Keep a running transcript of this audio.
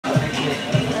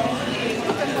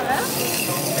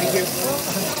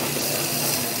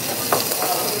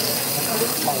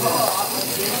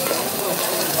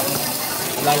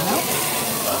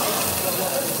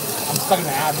stuck in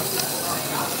the ad.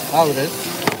 Oh, it is?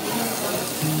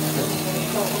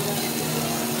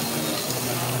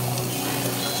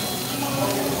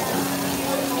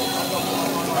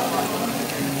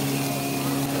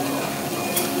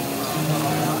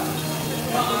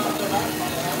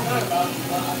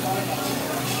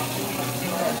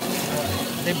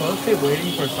 They both say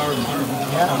waiting for Saru.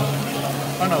 Yeah.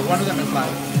 Oh no, one of them is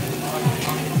live.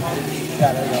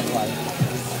 Yeah, there you go. It's live.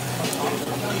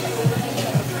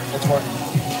 It's working.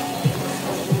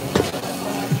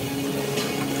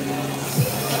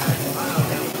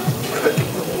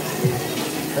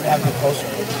 Maybe have to get closer.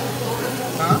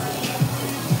 Huh?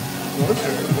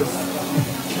 Closer.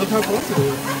 Look how close it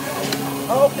is.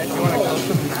 Oh, okay. You want it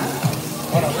closer than that?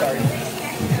 Oh, no, sorry.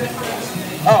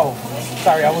 Oh,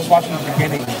 sorry. I was watching the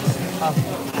beginning. Oh.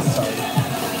 Sorry.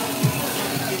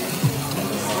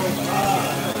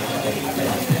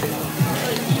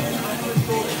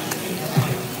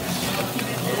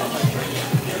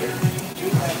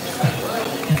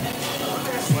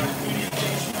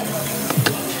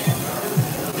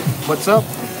 What's up?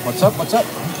 What's up? What's up?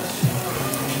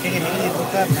 Hey,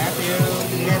 what's up, Matthew?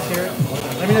 Can you guys hear it?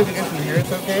 Let me know if you guys can hear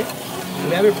it's okay.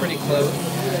 We have it pretty close.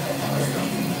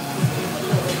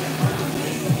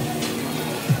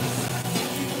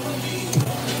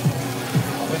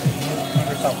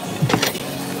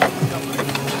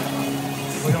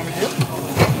 What do you want me to do?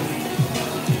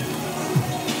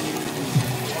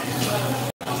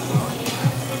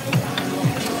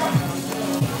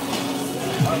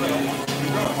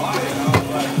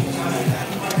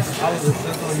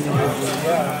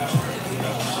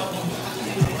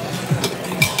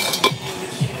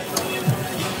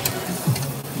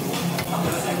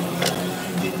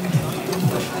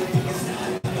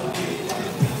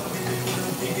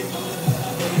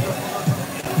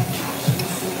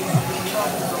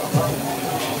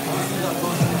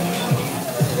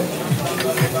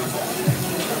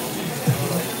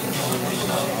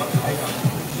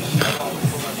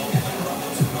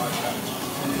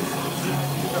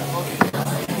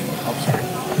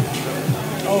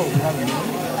 Oh, you have it.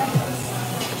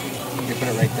 You can put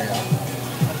it right there.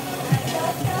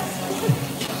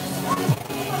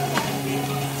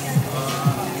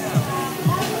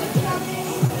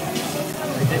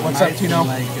 What's up, Tino?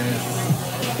 Like a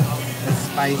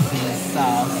spicy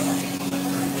sauce.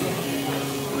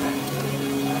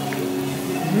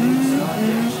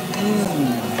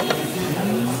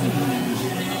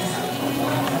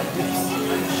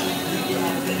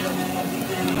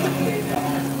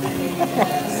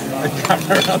 I got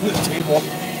her on the table.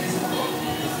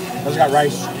 Those got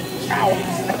rice. Ow.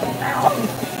 Ow.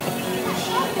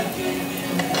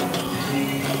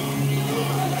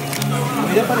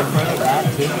 We did put it further back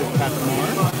too, to catch more.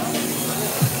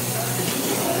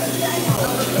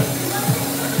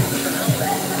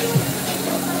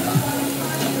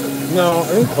 No, I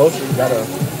think closer is better.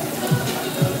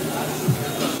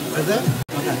 Is it?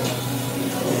 Okay.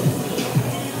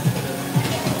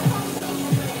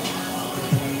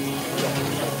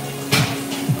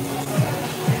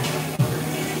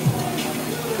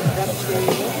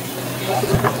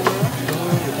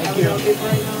 Thank you.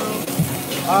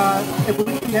 If we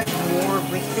can get more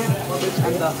brisket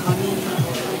and the honey,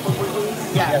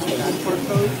 yeah, Yes, please. and pork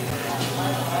toast,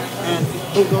 and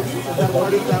bulgogi, is that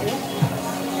part of that one?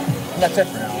 That's it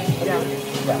for now. Yeah.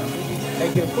 Yeah.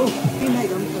 Thank you. Oh, hey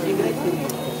Mike, I'm sorry.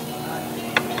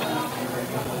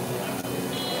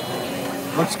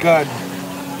 Looks good.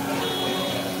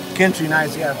 Kimchi,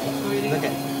 nice, yeah. Look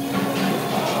at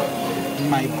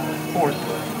my pork.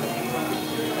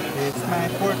 It's my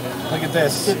pork. Look at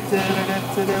this.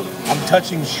 I'm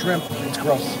touching shrimp. It's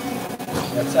gross.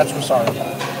 That's for sorry.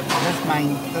 That's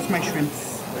mine. That's my shrimps.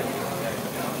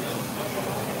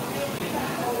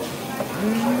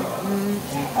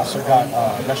 Also got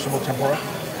vegetable tempura.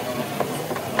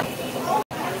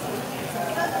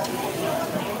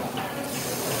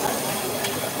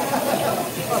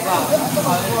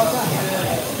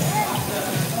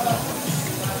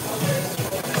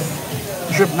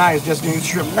 Shrimp nice, just getting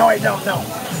shrimp. No, I don't, no.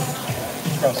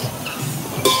 It's gross.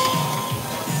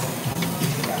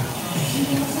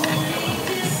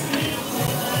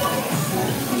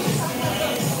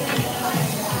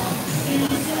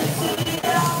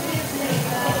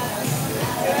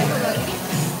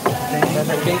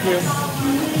 Thank you.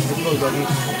 Let's go, doggy.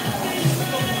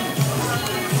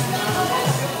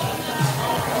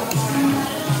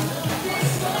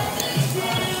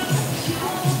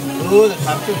 Ooh, the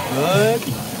lobster's good.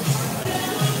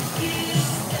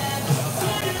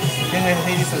 And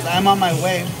Haiti says, I'm on my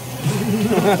way.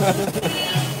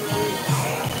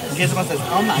 Jessica says,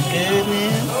 oh my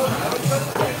goodness.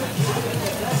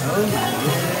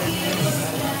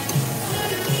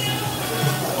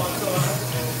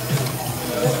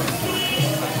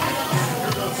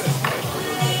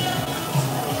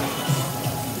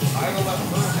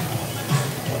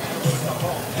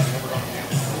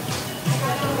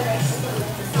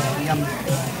 Yum.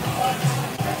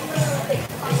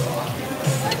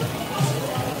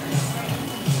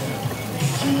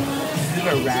 These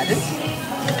are radish.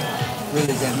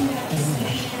 Really good.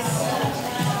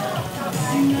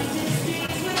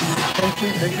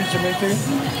 Thank you,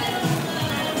 Samantha.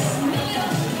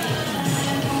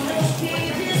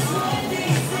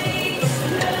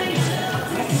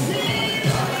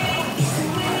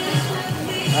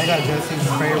 I got Jesse's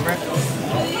favorite.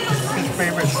 His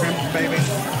favorite shrimp, baby.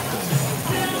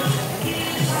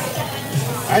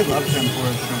 I love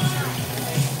tempura shrimp.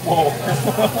 Whoa.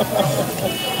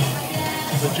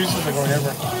 The juices are going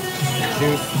everywhere.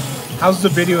 Juice. How's the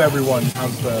video, everyone?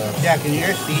 How's the... Yeah, can you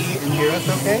guys see and hear us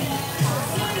okay?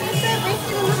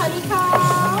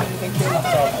 Thank you. I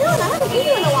haven't seen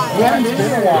you in a while. Yeah, it's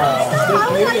been a while.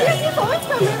 I was like, your voice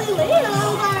come really late, and I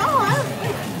was like, oh,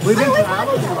 We've been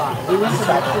traveling a lot. We went to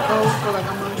Mexico for like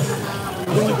a month and a half.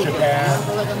 We went to Japan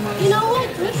for like a month. you know what?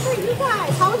 Good for you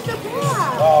guys. How was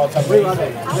Japan? Oh, it's We love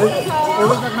amazing. it. I want to It go.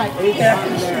 was like my 8th Yeah,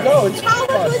 time you should there. go. It's How much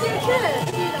fun. was your trip?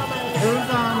 It was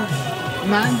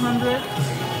 900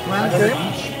 round trip.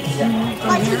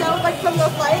 Like, you know, like from the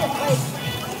flight, like,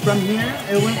 From here,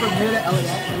 it went from here to LAX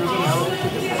and then over to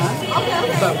Japan. okay.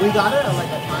 But we got it at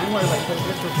like a time where like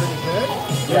tickets were pretty good.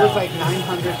 It was like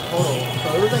 900 total. So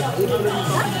it was like 800 and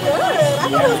something. That's good. I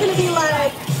thought it was going to be like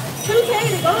 2K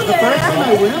to go The first time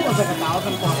there. I went was like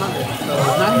 1,400. So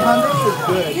 900 is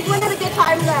good. You went at a good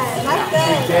time then.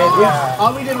 That's good. Yeah.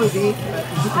 All we did was eat.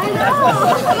 I know.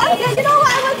 That's good. You know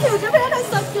what? I went to Japan has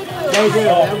such good food. They did.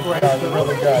 Oh, They're great. God, they're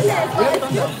really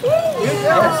good.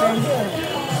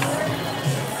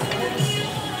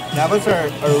 That was our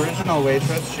original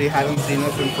waitress. She hadn't seen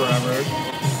us in forever.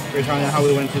 We were telling her how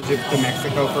we went to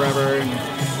Mexico forever and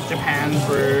Japan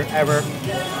forever.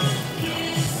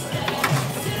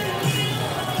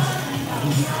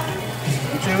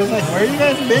 And she was like, where you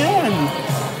guys been?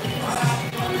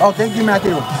 Oh, thank you,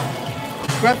 Matthew.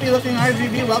 Scruffy looking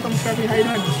RGB. Welcome, Scruffy. How you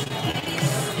doing?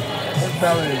 What's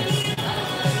belly?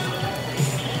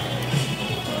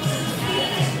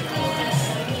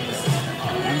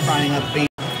 I'm finding up beef.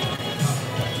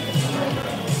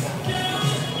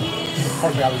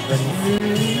 Pork belly's ready.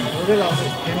 Look at all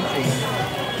this kimchi.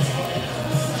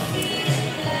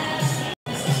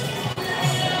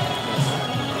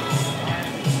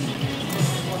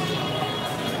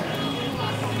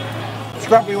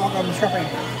 Scruffy, welcome, Scruffy.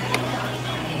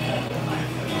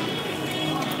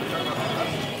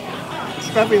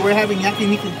 Scruffy, we're having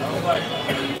yakiniku.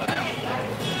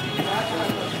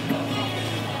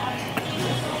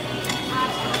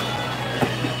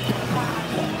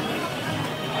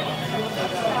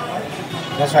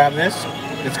 Let's have this.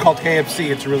 It's called KFC.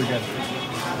 It's really good.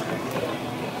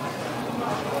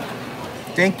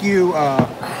 Thank you.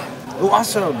 Oh,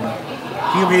 awesome.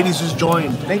 King of Hades just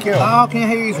joined. Thank you. Oh, can you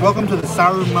hear you? Welcome to the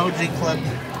Saru Moji Club.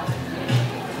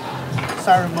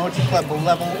 Saru Moji Club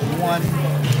level 1.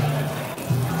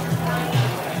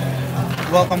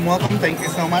 Welcome, welcome. Thank you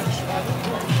so much.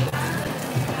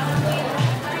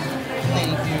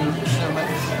 Thank you so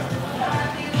much.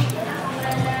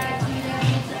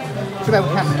 Too bad we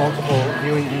have multiple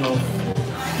viewing angles.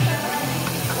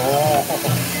 Oh.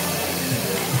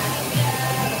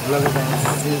 Look at that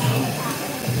sizzle.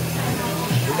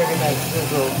 Look at that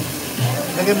sizzle.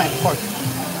 Look at my pork.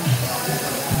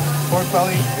 Pork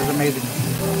belly is amazing.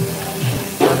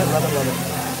 Love it, love it, love it.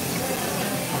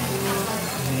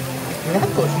 Do they have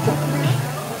gochujang?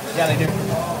 Yeah, they do.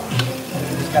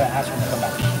 You just gotta ask them to come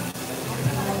back.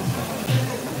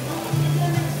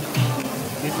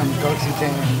 Need some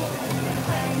gochujang.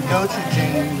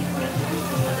 Gochujang.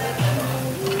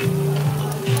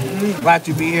 Glad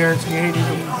to be here. It's King of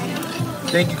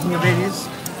Hades. Thank you, King of Hades.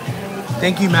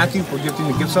 Thank you, Matthew, for gifting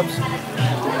the gift subs.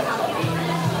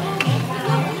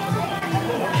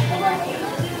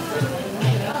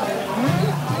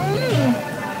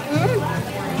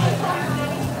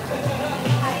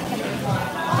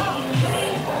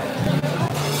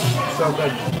 So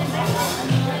good.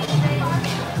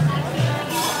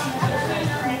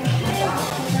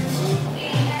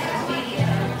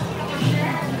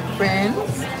 Friends?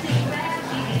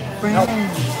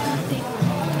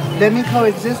 Let me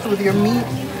coexist with your meat.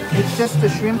 It's just a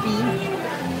shrimpy.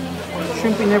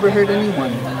 Shrimpy never hurt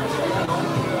anyone.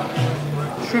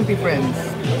 Shrimpy friends.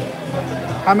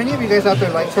 How many of you guys out there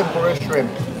like tempura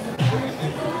shrimp?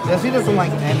 Jesse doesn't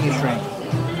like any shrimp.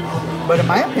 But in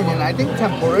my opinion, I think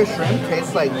tempura shrimp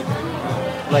tastes like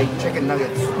chicken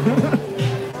nuggets.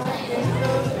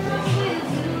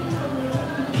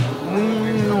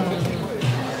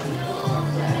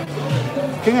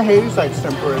 King of Hades likes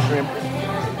tempura shrimp.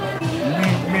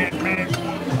 Meat.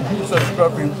 He's so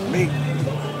scruffy. Meat.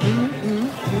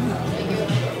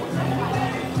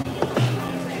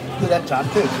 Ooh, that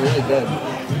chapter is really good.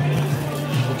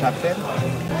 The chapter?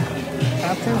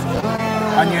 Chapter's good.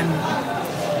 Onion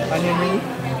meat.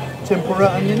 Tempura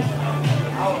onion.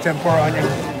 Tempura onion.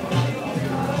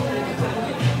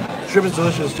 Shrimp is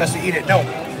delicious. Just to eat it. No.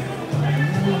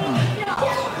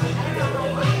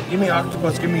 Give me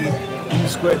octopus. Give me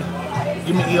squid.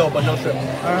 Give me eel, but no shrimp.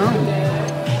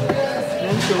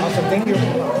 Awesome. Thank you.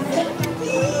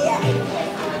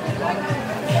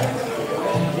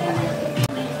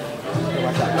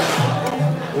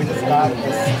 We just got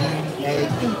the steamed egg.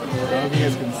 I don't know if you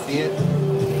guys can see it,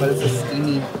 but it's a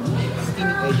steamy egg.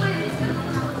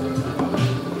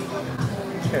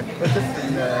 Okay, put this in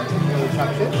the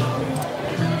chopped chip.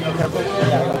 Okay, put it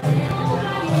yeah.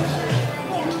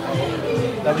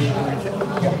 That way you can reach it.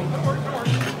 Yeah.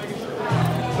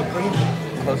 So bring it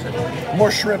closer.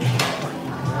 More shrimp.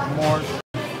 More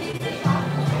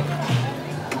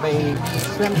baby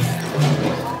shrimp.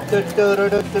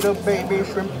 Baby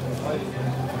shrimp.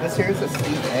 This here is a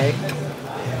steamed egg.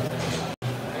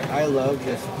 I love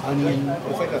this onion.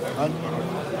 It's like an onion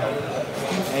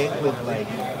steamed egg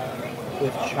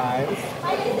with chives.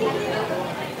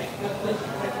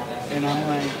 And I'm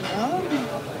like, oh,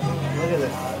 look at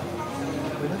this.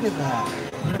 Look at that.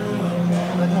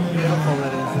 Look how beautiful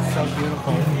that is. It's so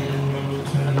beautiful.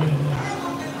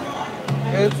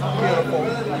 It's beautiful.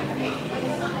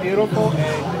 Beautiful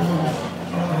egg.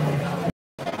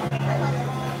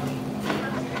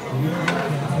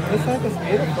 This egg is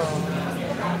beautiful.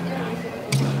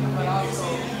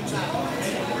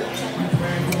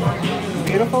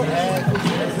 Beautiful egg.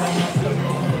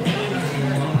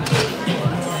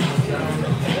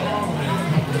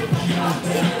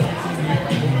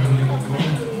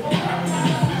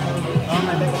 Oh,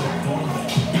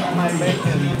 my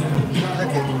bacon.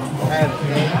 Look at I have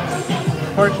egg,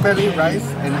 pork belly, rice,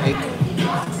 and egg.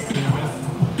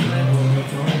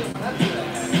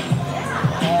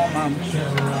 Oh, Mom.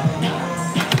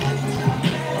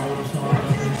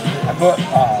 I put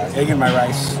egg in my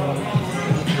rice.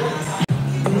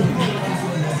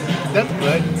 That's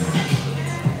good.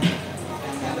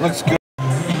 Looks good.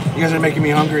 You guys are making me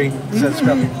hungry. Said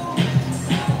Scruffy.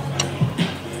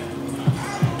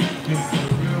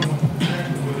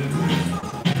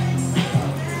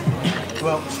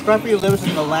 Well, Scruffy lives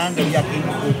in the land of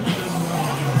yakiniku.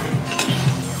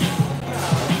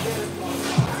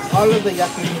 All of the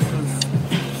yakinikus.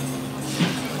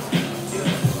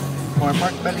 More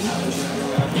pork belly.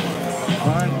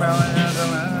 Pork belly.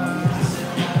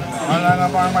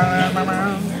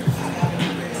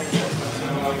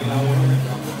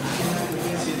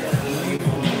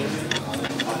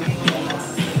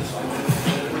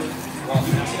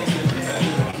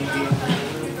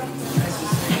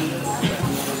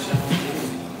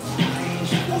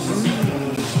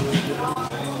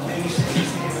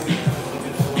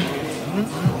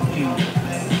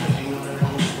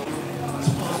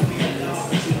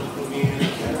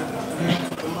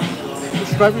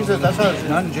 Scruffy says that's how it's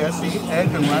done, Jesse.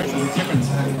 Egg and rice and chicken.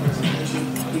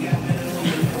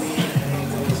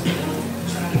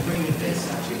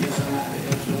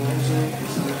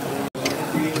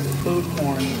 Food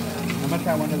corn. I'm gonna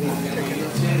try one of these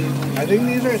chickens. I think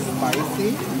these are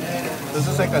spicy. This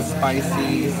is like a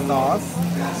spicy sauce.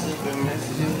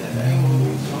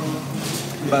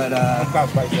 But It's not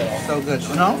spicy at all. so good.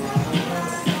 No?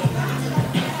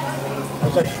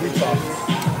 It's like sweet sauce.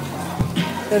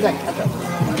 There's like ketchup.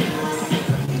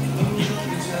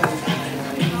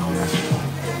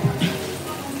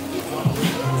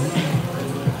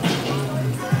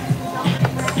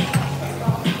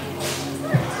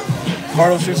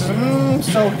 Carlos says,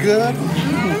 so good.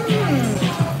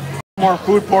 More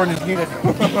food porn is needed.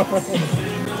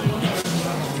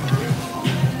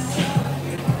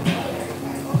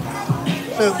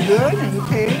 So good and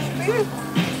tasty.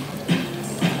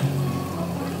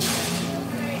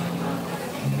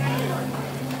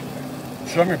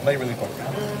 Show me your plate really quick.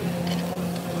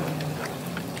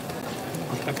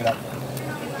 Let's pick it up.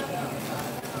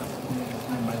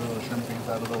 My little shrimp things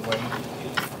out of the way.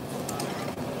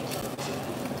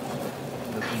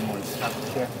 Looking more stuff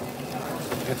here.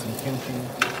 Get some kimchi.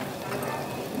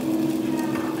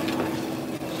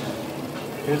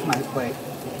 Here's my plate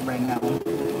right now.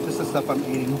 Just the stuff I'm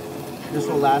eating. This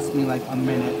will last me like a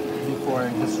minute before I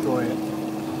destroy it.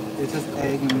 It's just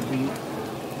egg and meat,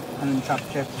 and then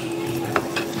chopped chips,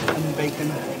 and bacon.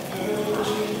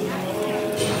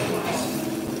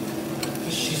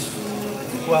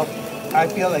 Well, I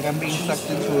feel like I'm being sucked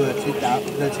into the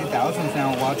 2000s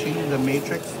now, watching The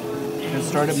Matrix and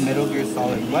started Metal Gear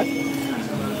Solid. What?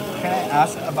 Can I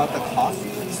ask about the cost?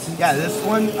 Yeah, this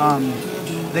one,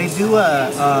 they do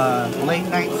a late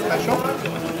night special,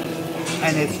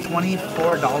 and it's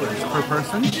 $24 per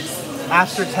person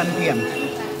after 10 p.m.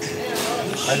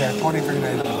 Okay,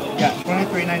 $23.99. Yeah,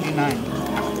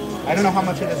 $23.99. I don't know how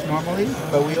much it is normally,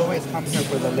 but we always come here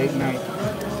for the late night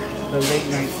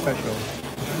special.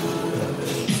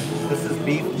 This is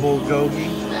beef bulgogi.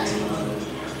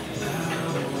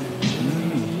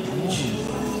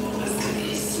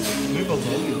 Beef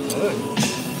bulgogi is good.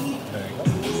 There you go.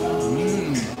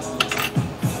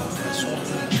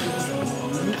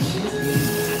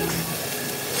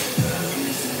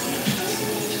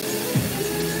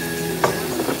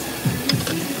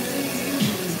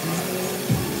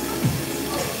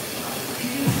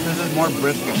 This is more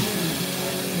brisket.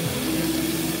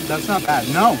 That's not bad.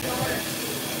 No.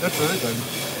 That's really good.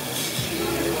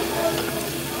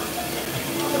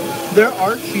 There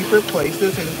are cheaper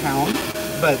places in town,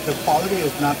 but the quality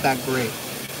is not that great.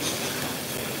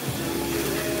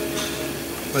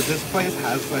 But this place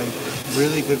has like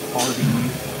really good quality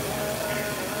meat.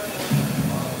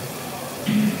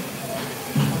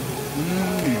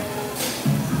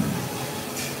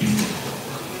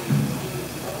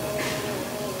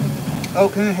 Oh,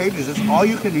 King Hades, it's all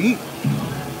you can eat.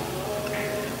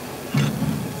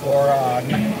 For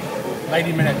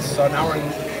 90 minutes, so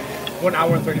 1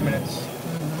 hour and 30 minutes.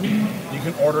 You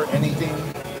can order anything,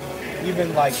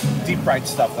 even like deep fried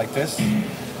stuff like this.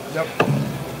 Yep.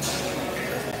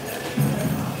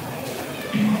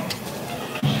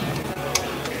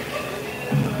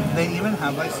 They even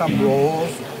have like some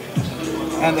rolls,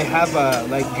 and they have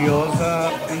like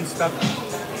gyoza and stuff.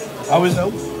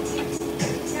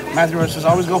 Matthew says,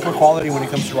 always go for quality when it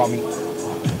comes to raw meat.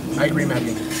 I agree,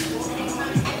 Matthew.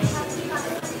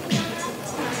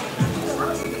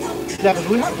 Yeah, because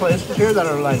we have places here that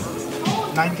are like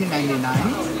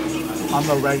 $19.99 on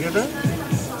the regular,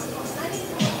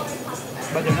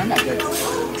 but they're not that good.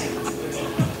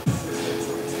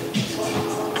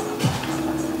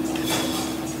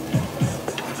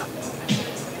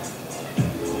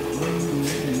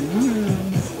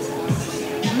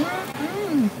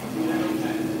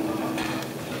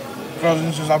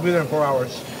 Frozen says, I'll be there in 4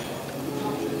 hours.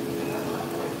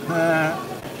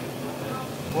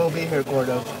 We'll be here,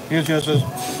 Gordo. He says,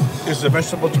 is the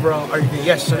vegetable tomorrow? Are you eating?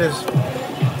 Yes, it is.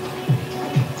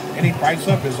 Any fried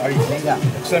stuff is all you can eat. Yeah,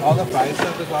 Except all the fried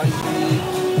stuff is all you can eat.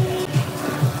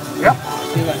 Yep.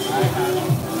 See, like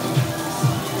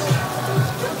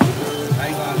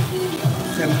I got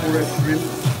tempura shrimp,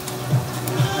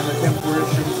 and the tempura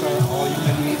shrimps are all you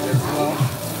can eat as well.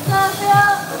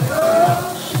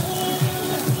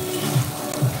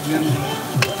 Yum.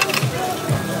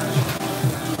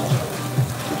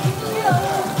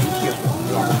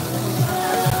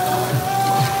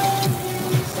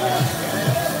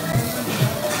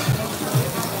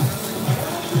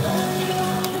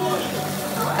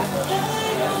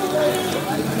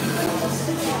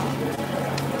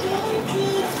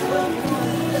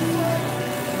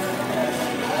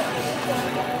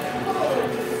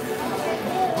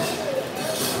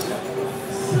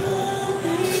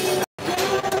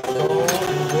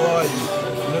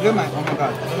 Look at my, oh my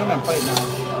god, look at my plate now.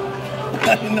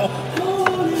 I know.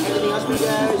 Anything else for you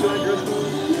guys? You want dress food?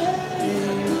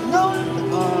 No.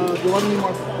 Do you want any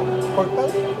more pork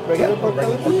belly? Regular pork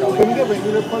belly? Can we get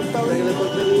regular pork belly? Regular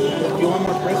pork belly? Do you want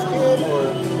more brisket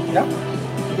or? Yeah.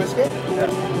 Brisket? Yeah.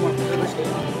 You want brisket?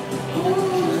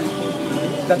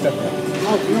 That's it.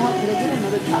 Oh, you know what? Can I get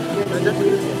another chocolate?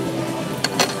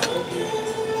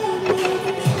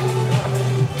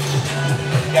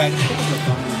 Yeah, just pick up the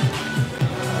phone.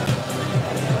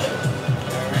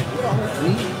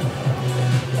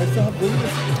 I still have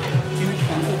burgers.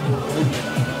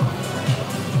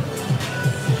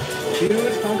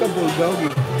 Huge Tonka bulgogi.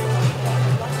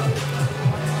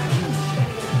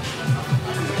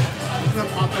 I'm gonna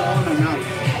pop it all in my mouth.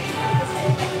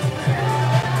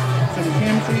 Some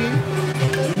kimchi.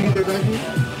 You need the veggies?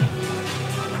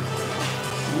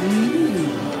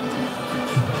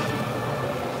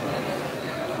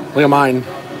 Look at mine.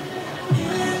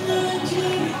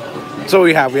 So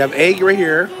we have egg right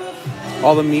here,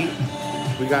 all the meat.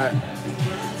 We got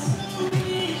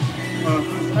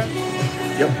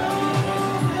yep,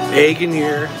 egg in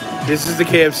here. This is the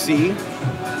KFC,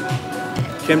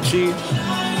 kimchi,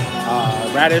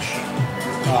 radish,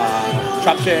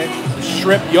 chopped egg,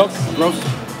 shrimp yolk, roast,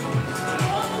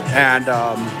 and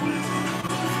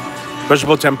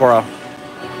vegetable tempura.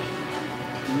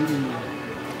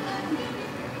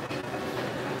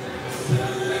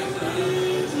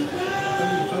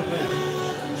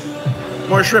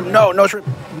 More shrimp? No, no shrimp.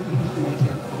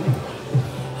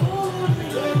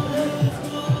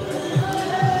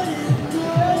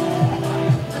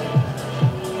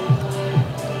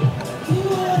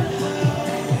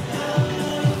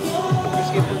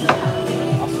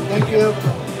 Thank you.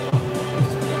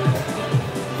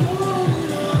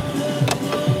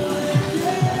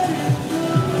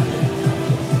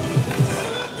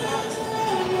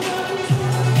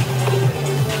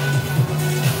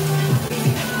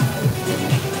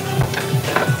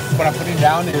 What I'm putting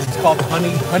down is called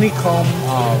honeycomb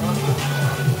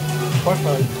Pork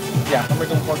belly. yeah,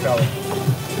 honeycomb pork belly.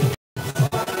 I'm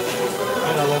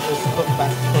gonna let this cook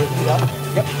back or heat up.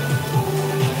 Yep.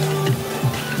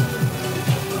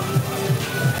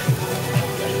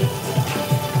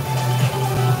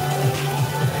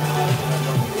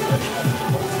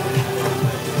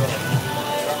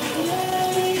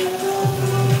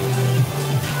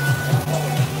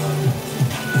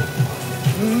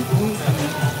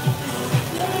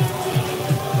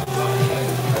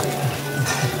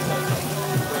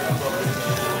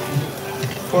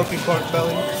 Porky pork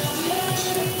belly.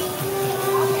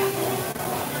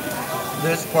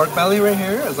 This pork belly right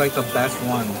here is like the best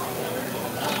one.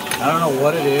 I don't know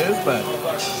what it is, but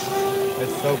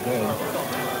it's so good.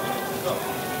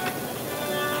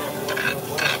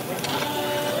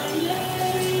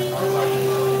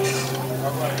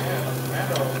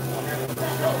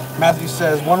 Matthew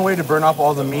says one way to burn off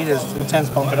all the meat is intense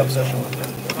pumpkin obsession.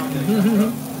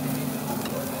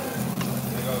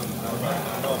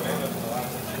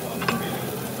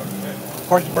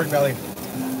 Pork belly.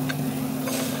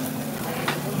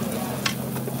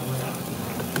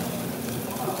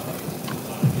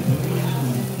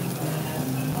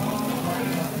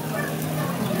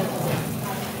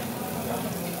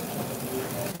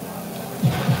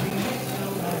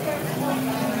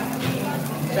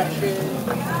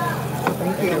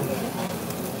 Thank you.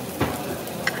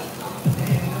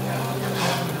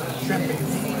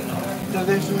 Shrimpies.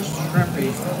 Delicious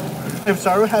shrimpies. If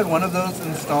Saru had one of those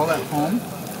installed at home,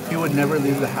 he would never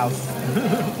leave the house.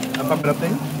 A pump it up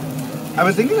thing. I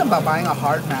was thinking about buying a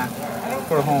hard mat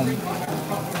for home.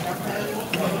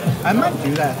 I might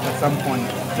do that at some point.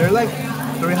 They're like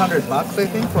 $300 I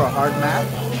think for a hard mat.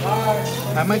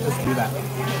 I might just do that.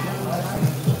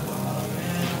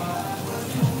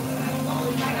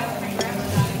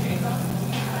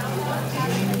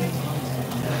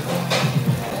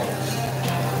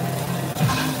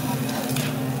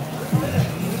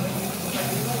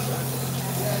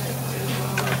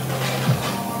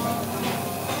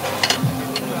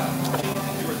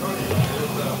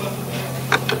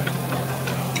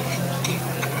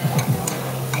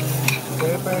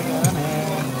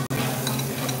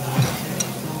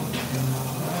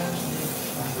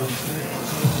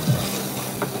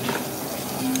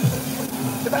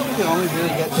 Too bad we can only really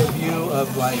get the view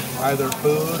of like either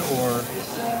food or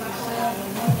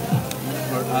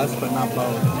us, but not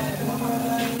both.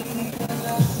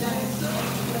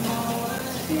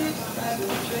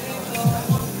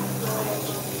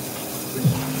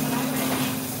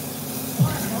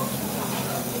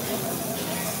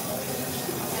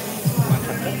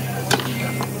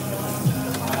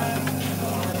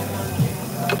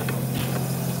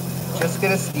 Just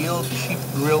get a steel cheap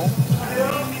grill.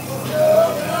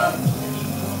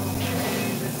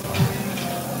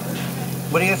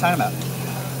 What are you guys talking about?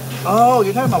 Oh,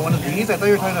 you're talking about one of these? I thought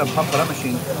you were talking about a pump it up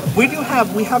machine. We have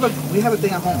a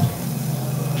thing at home.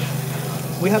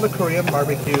 We have a Korean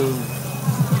barbecue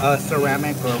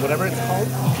ceramic or whatever it's called.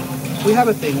 We have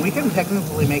a thing. We can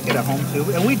technically make it at home too,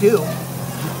 and we do.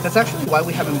 That's actually why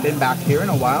we haven't been back here in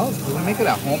a while, is because we make it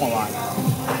at home a lot.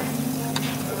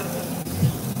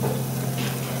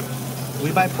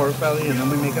 We buy pork belly and then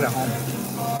we make it at home.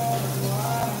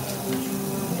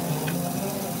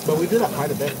 But we do that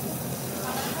quite a bit.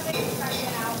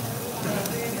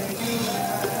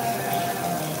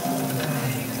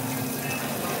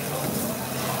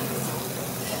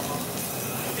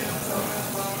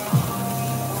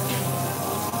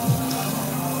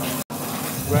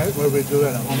 Right? Where we do it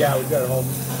at home. Yeah, we got it home.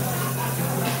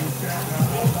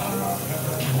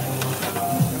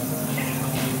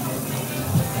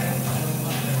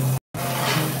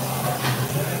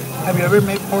 Have you ever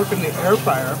made pork in the air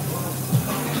fryer?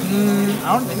 I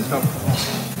don't think so.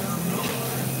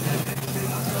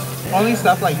 Only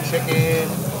stuff like chicken.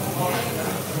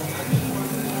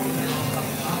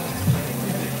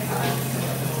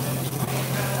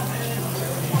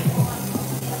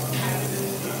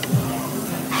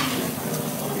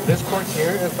 This pork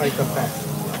here is like the best.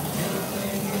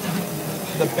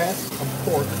 The best of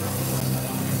pork.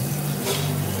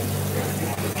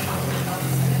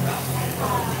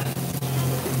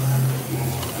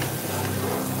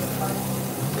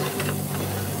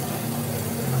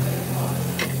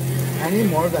 I need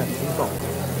more of that sea salt.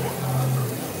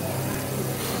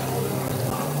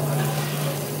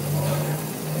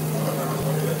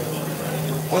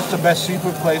 What's the best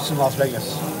seafood place in Las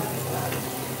Vegas?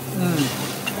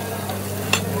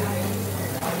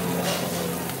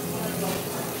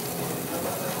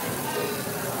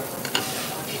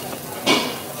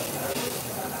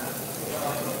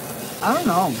 I don't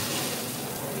know.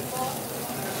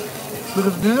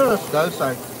 Because neither of us does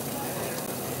like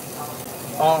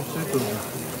all seafood.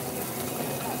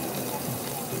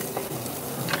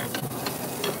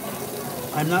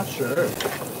 I'm not sure.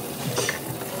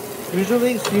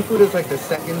 Usually seafood is like the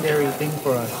secondary thing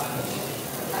for us.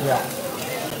 Yeah.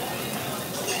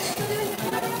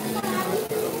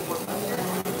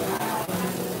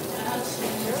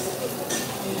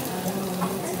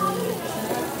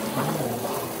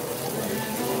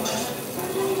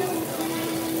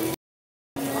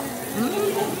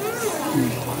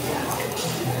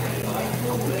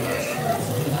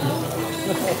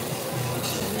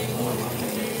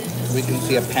 We can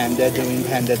see a panda doing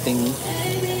panda things.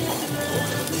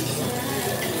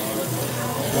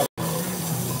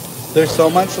 There's so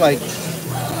much like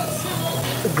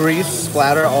grease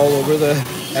splatter all over the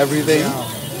everything.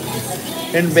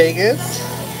 In Vegas,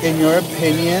 in your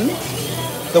opinion,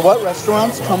 what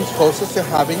restaurants comes closest to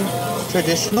having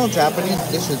traditional Japanese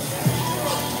dishes?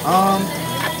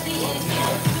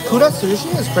 Kura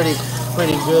sushi is pretty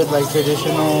good, like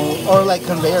traditional or like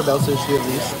conveyor belt sushi at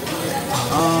least.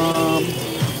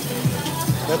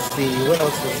 Let's see, what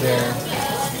else is there?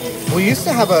 We used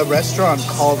to have a restaurant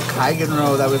called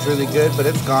Kaigenro that was really good, but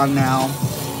it's gone now.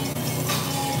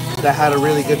 That had a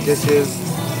really good dishes.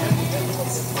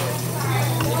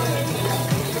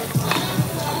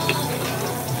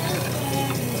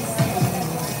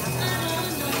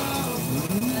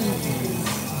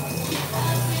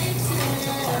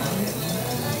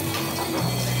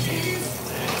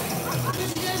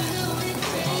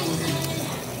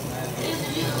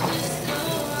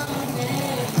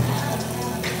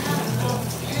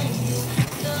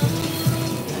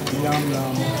 Yum,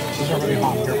 yum. These are really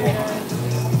hot. Careful.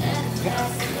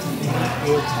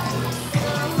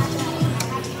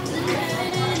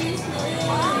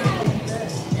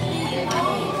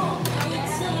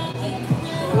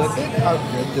 Look at how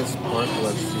good this pork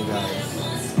looks, you guys.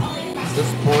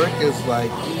 This pork is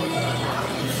like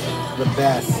the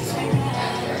best.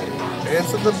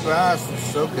 It's the best.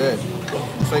 It's so good.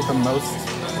 It's like the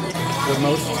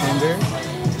most tender.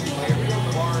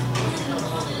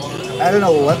 I don't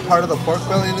know what part of the pork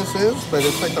belly this is, but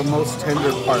it's like the most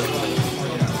tender part.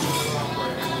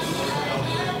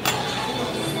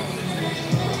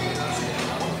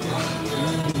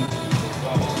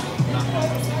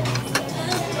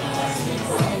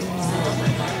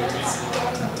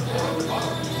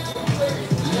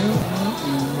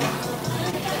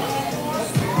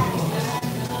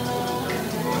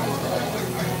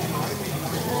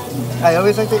 I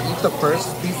always like to eat the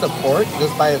first piece of pork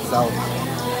just by itself.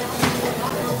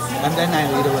 And then I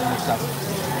eat it with myself.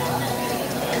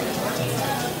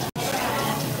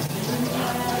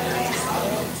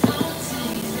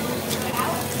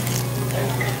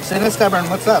 Santa Stubborn,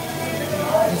 what's up?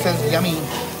 He says yummy.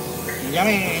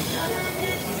 Yummy.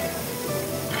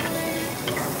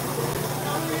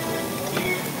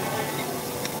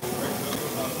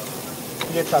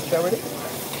 You get chopped already?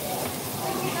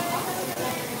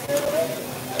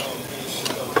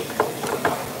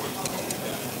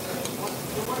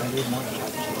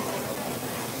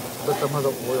 Put some of the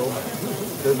oil.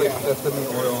 There's like sesame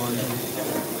oil on it.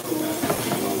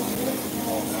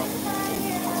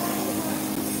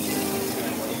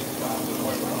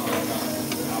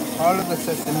 All of the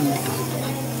sesame.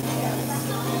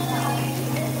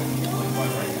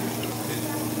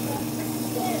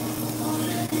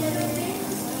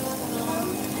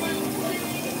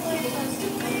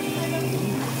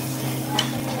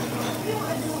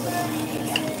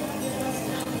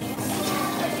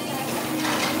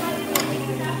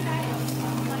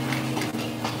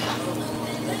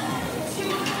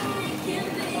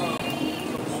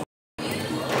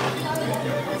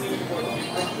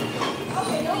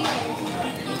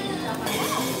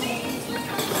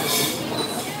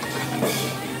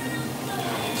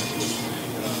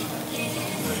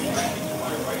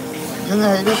 And the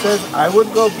hater says, I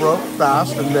would go broke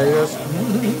fast in Vegas.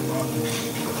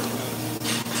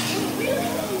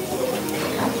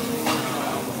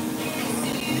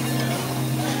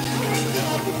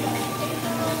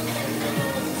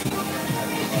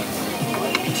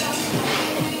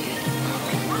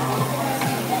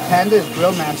 Panda is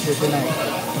Grill Master tonight.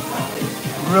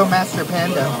 Grill Master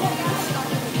Panda.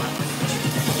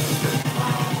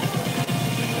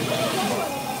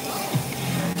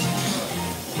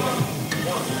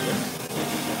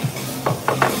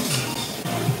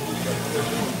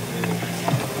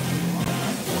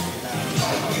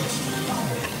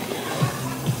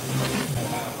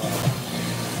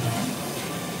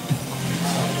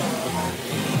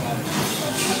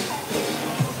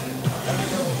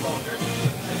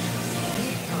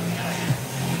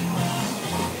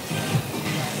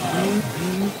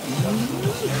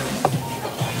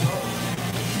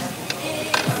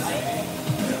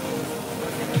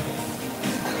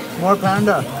 More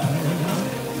panda.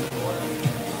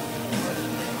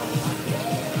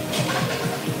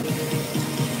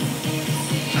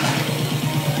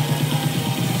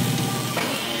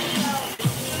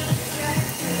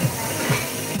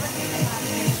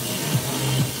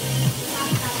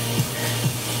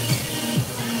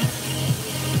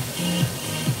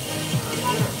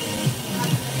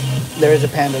 There is a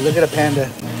panda. Look at a panda.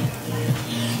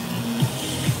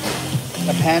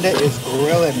 A panda is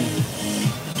grilling.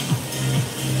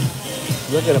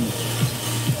 Look at him.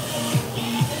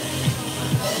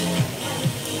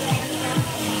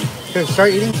 Here, start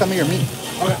eating some of your meat.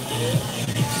 Okay.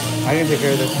 I can take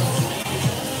care of this.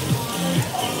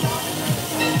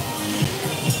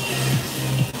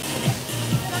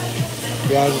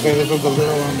 Yeah, I was gonna say this one's a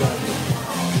little on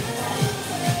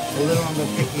the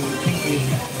pinky.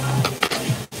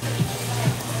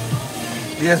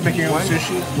 You guys making your own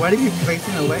sushi? Why do you keep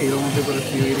facing away? You don't want people to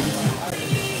see you eating.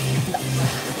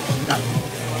 No.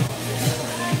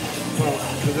 Well,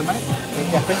 does it matter?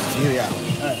 Yeah, face it to you, yeah.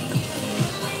 Alright.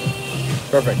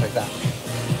 Perfect, like that.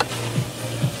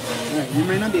 Alright, you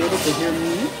might not be able to hear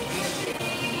me,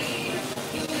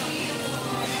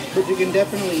 but you can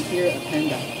definitely hear a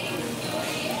panda.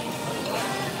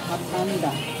 A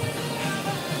panda.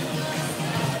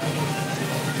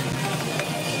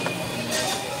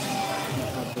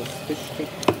 Fish cake.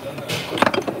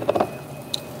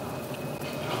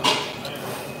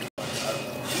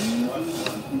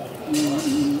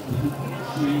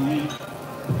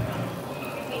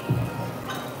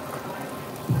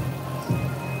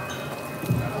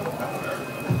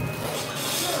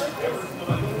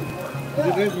 Do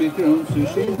you guys make your own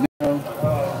sushi? No.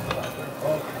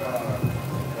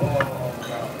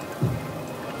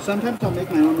 Sometimes I'll make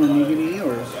my own onigiri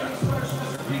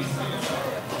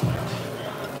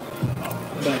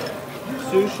but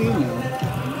sushi, no.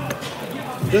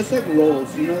 Just like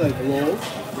rolls, you know, like rolls.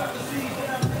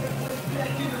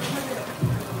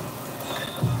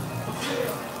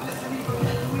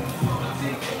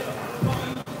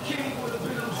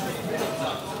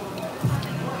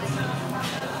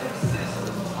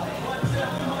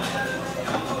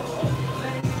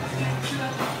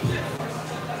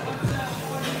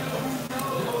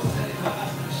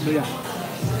 But yeah.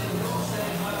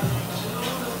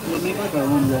 We make like our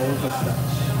own rolls and stuff.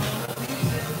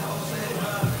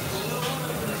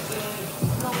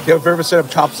 Do you have a favorite set of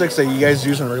chopsticks that you guys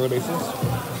use on a regular basis?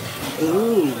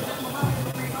 Ooh.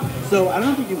 So I don't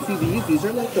know if you can see these. These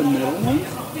are like the metal ones.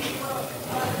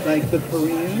 Like the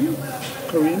Korean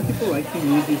people like to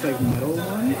use these like metal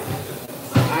ones.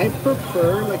 I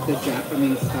prefer like the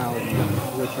Japanese style ones,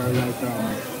 which are like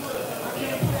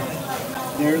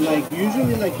they're like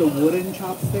usually like the wooden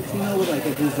chopsticks, you know, with like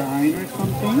a design or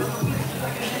something.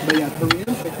 But yeah,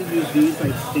 Koreans like to use these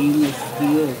like stainless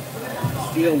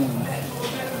steel ones.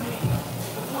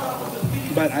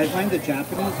 But I find the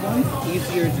Japanese ones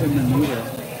easier to maneuver.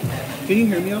 Can you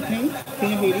hear me okay? Can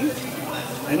you hear these?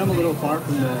 I know I'm a little far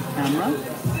from the camera.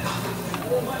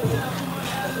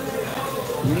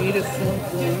 Need a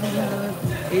simple.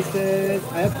 He says,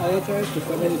 I apologize for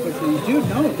so many questions. Dude,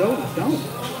 no, don't.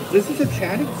 This is a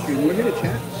chatting stream. We're here to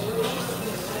chat.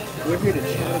 We're here to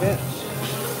chat it up.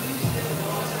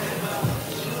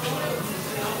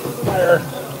 Fire.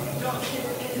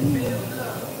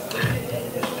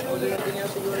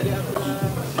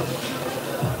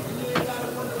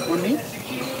 On me?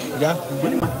 Yeah?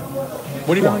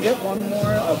 What do you want? Get one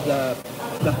more of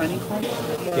the honeycomb?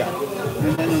 Yeah.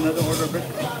 And then another order of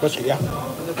biscuits. Biscuit, yeah.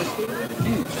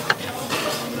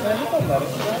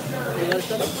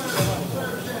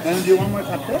 And do you want more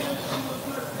pepper?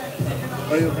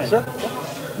 Are you okay? Sure.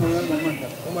 One more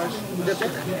pepper.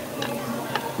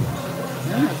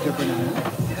 Yeah, that's good for now.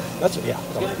 That's it, yeah.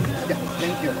 Yeah,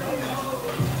 thank you.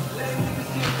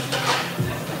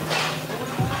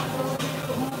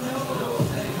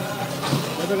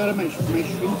 I forgot my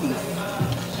shrimpies.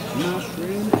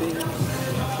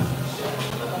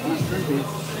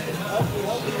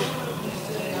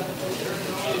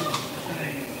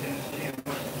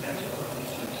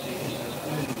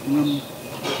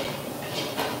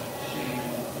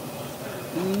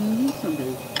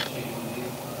 Something.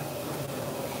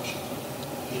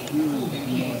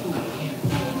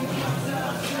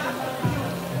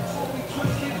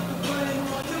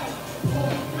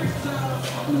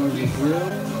 More of the grill.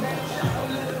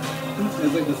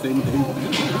 It's like the same thing.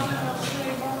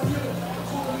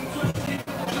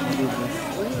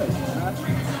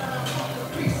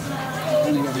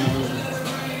 And you got more of it.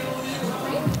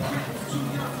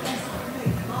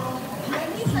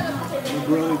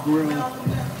 The grill.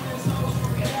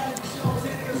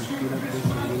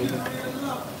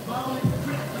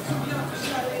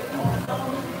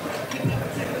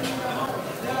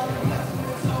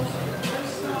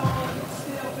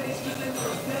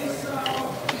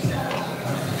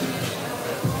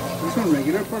 This one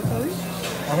regular pork belly?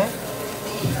 Uh-huh.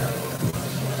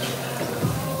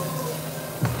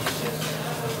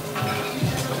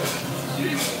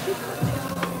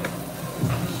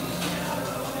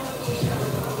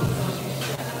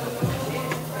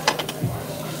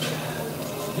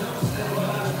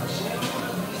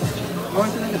 Oh, I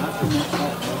didn't ask for more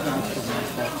salt.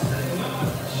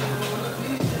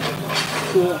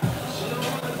 Cool.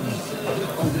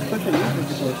 Oh, just put the meat with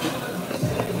the portion.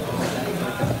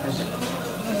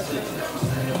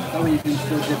 That way you can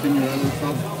still dip in your other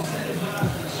salt.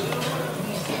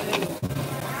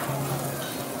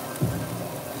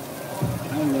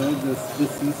 I love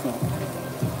this sea salt.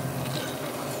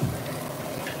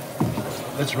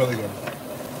 It's really good.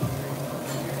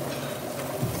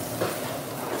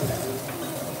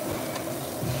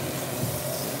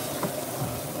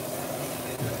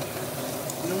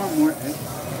 You want more egg?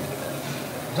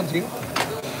 It's up to you.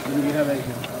 Or do we have egg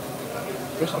here?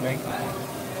 There's some egg.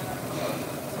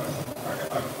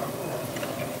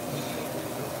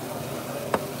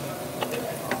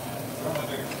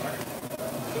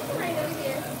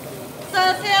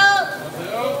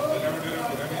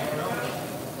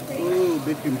 Ooh,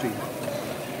 big kimchi.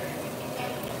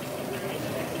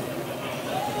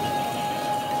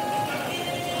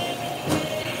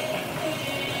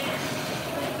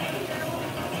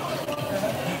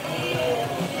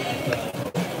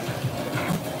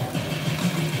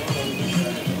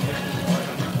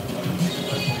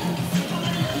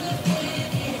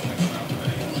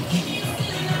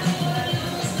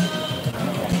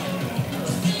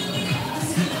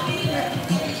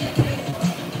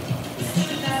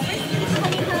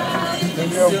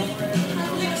 Thank you.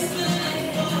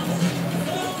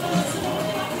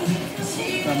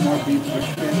 Got more beef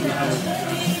brisket.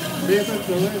 Beef is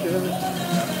really good.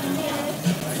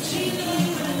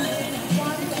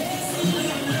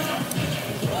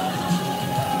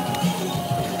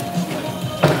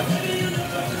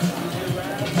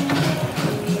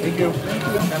 Thank you.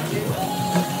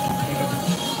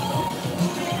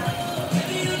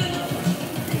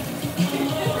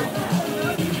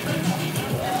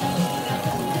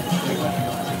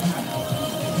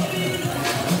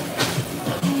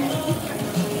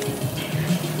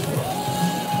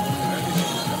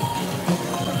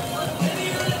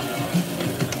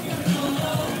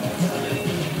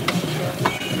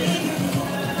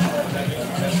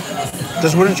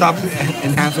 Does wooden chops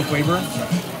enhance the flavor?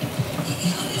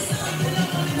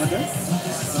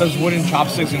 Does wooden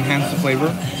chopsticks enhance the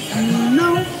flavor?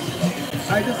 No.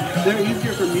 They're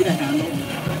easier for me to handle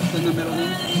than the middle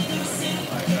ones.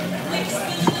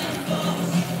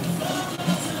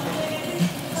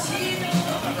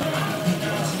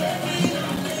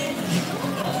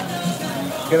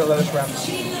 Get a lettuce wrap.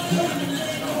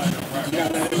 You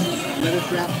got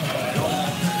lettuce wrap.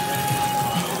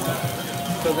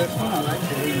 So this one I like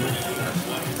to eat.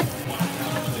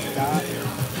 That.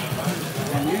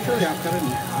 And usually I cut it in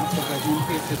half because I don't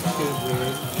think it's too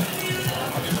good.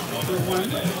 For one.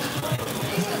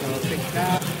 So I'll take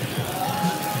that.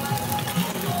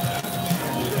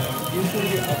 And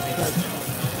usually I'll cut.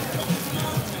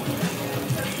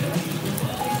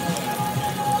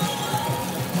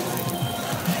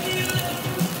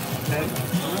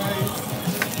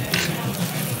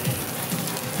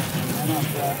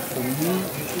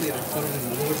 Usually I put it in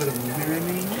a little bit of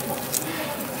marinade.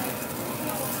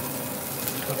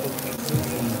 A couple pieces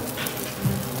and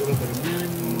a little bit of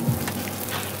marinade.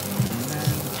 And then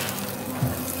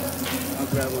I'll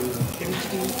grab a little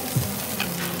kimchi.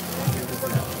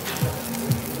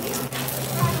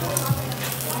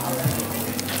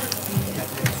 Get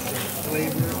this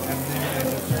flavor and then I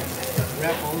just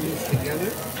wrap all these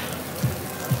together.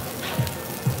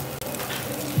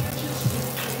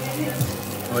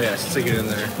 Oh yeah, stick it in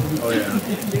there. Oh yeah.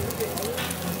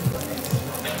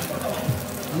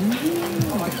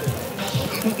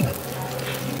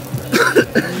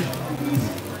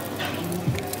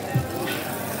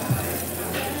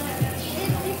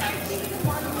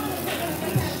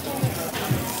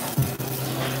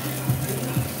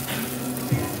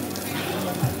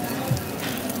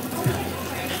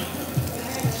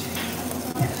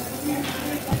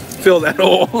 Fill that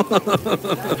hole.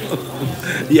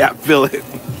 Yeah, fill it.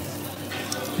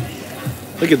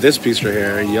 Look at this piece right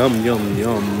here. Yum, yum,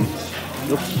 yum.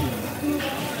 Oops.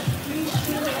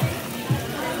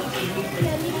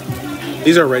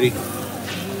 These are ready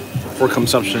for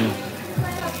consumption.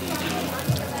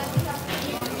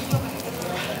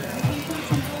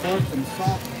 Some pork and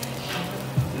salt.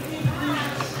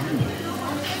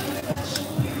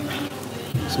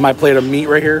 It's my plate of meat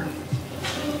right here.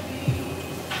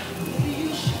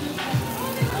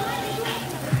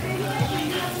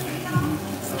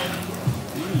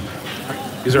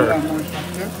 These are,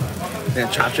 man,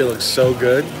 chapchae looks so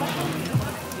good.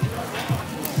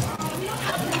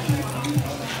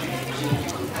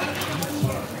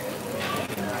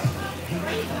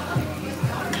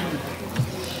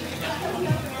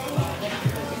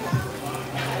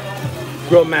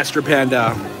 Grill Master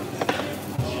Panda.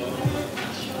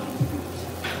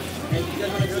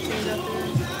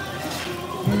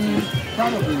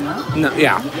 Probably not. No,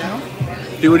 yeah. Yeah?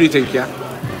 Dude, what do you think? Yeah.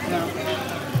 No.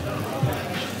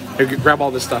 Here, grab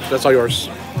all this stuff. That's all yours.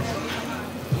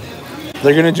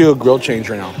 They're gonna do a grill change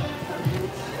right now.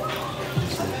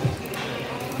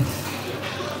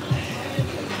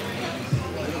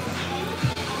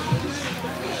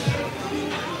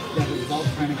 Yeah, it's all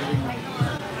kind of getting like.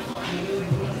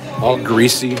 All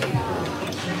greasy.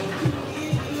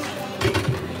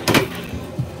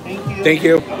 Thank you. Thank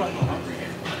you.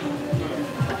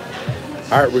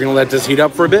 All right, we're gonna let this heat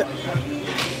up for a bit.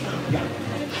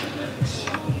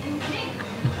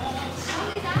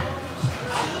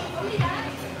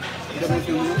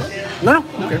 No, no,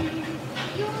 okay.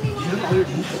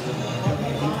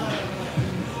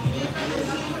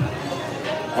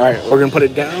 All right, we're gonna put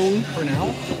it down for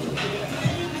now.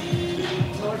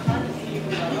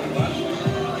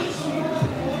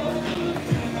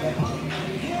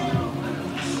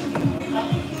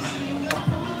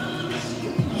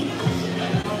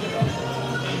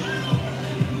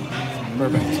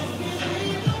 Perfect.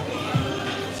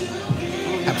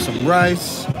 Have some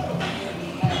rice.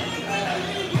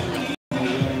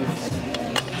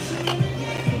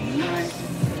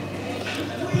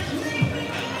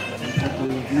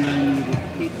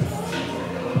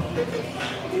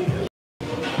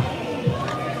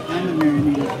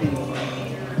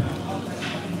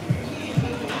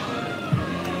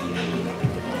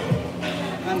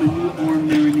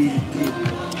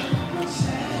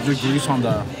 The grease on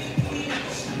the... No,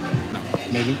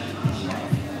 maybe.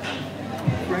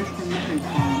 Fresh from the pig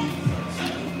farm.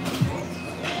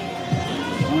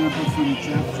 I'm gonna put some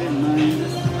chapchae in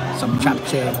mine. Some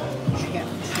chapchae.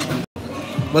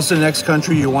 What's the next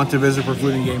country you want to visit for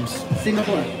food and games?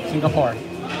 Singapore. Singapore.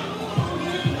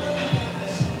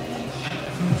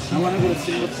 I want to go to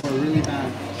Singapore really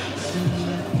bad.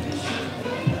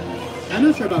 I'm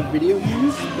not sure about video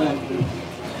games, but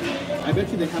I bet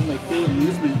you they have like full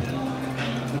amusement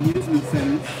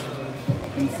centers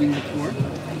in Singapore.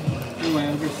 Oh, I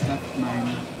overstuffed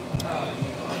mine.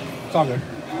 It's all good.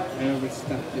 I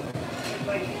overstuffed it.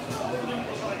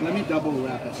 Let me double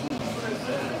wrap it.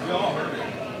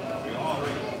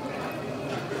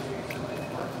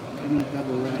 Let me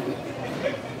double wrap it.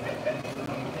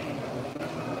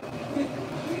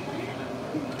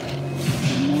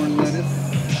 Some more lettuce.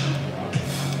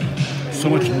 So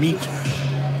much meat.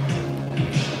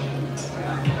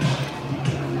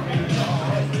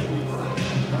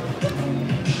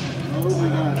 Oh my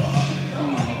god.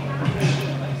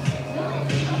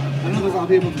 I know there's a lot of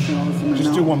people to fit all this in my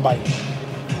Just do mouth. one bite.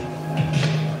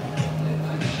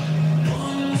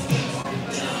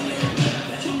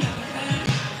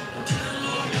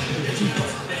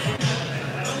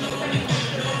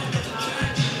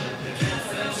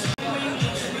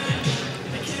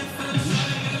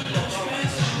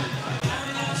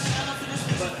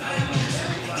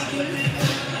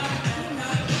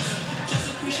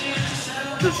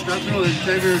 The structural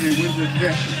integrity wins the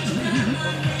day.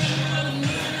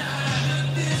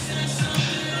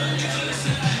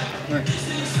 Right.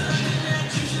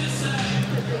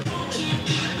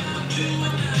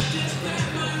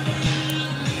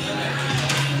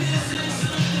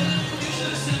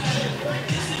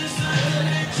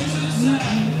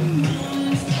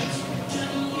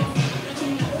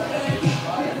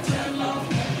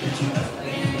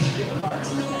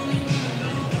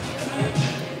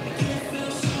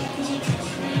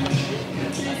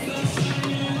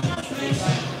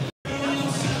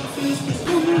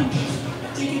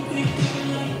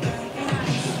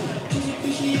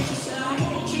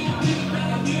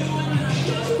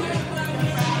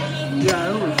 Yeah, I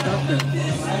overstuffed it.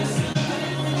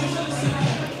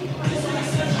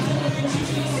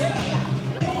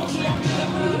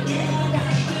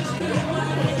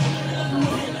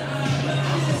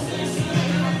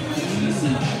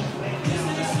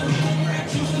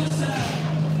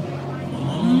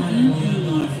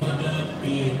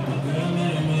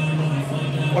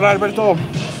 Hola, Alberto.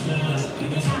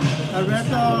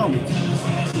 Alberto.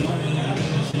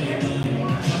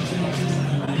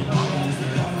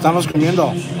 Estamos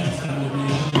comiendo.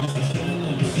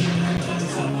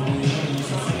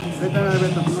 ¿Qué tal,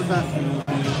 Alberto? ¿Cómo estás?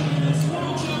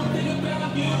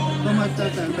 ¿Cómo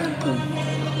estás, Alberto?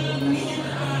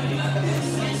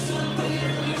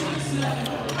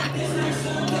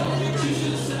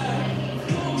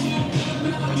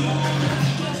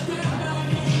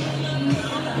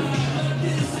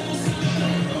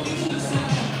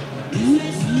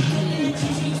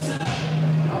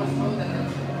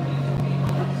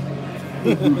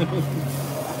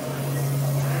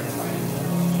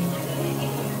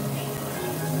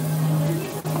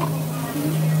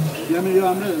 Ya me dio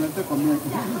hambre de verte comer.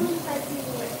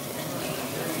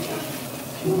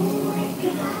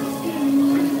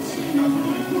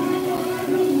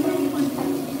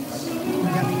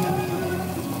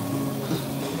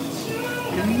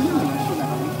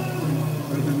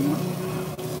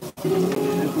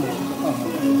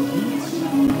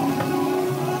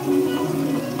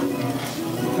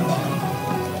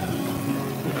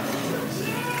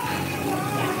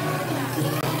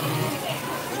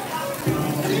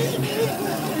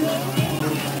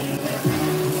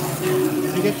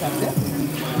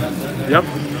 Yep.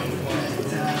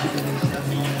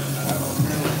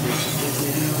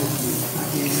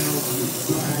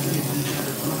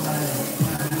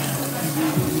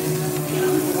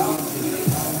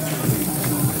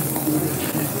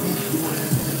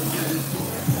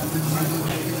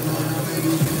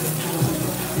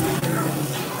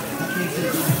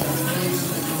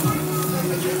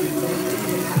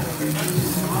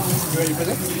 You ready for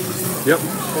this? Yep.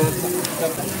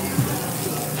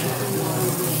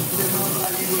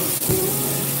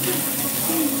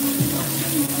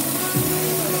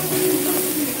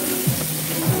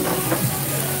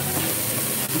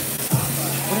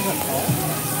 What is it called?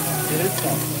 It is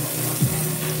called.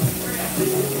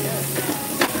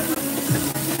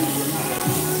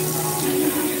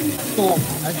 Salt.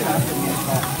 I should ask it more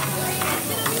salt.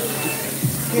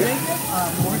 Can I get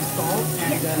more salt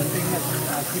and the thing that's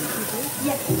kimchi, please?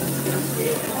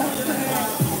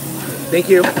 Thank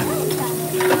you.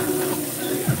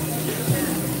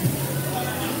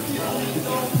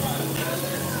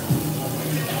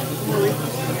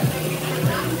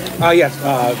 Yes.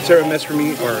 Sarah mess for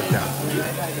me or no?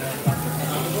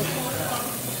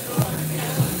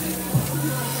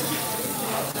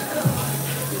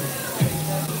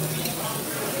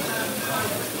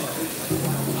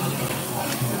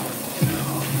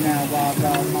 Now,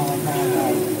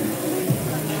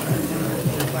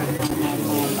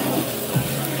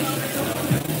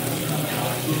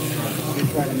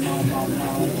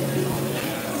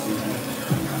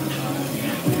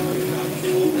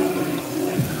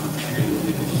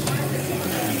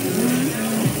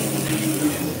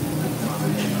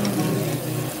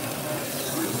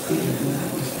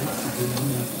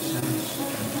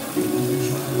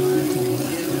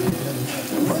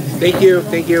 Thank you.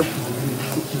 Thank you.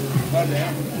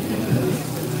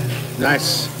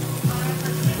 Nice.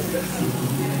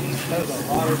 that is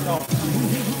a lot of salt.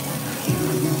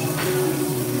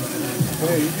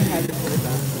 Hey, you can have your food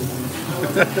back.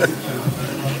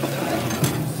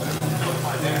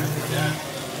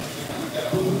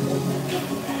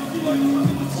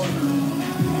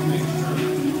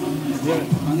 What?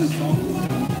 On the salt?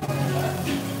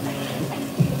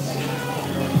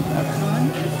 That time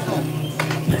is salt.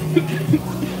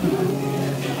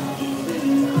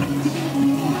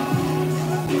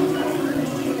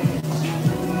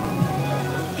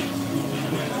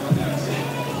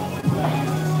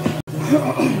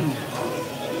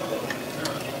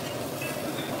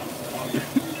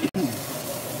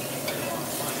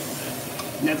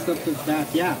 That stuff cooks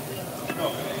fast, yeah.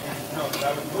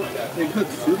 It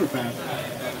cooks super fast.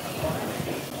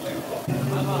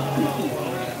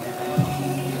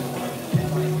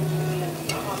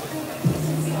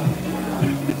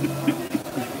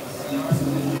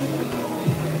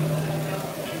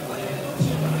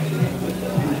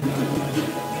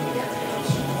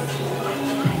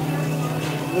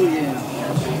 Oh yeah.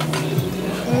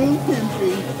 Oh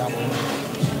country.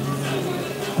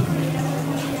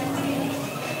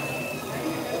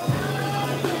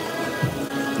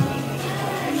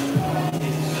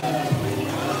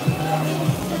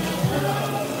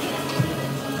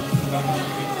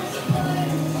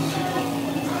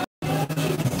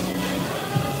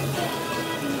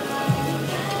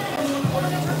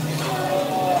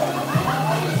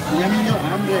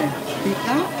 depende.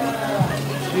 Pica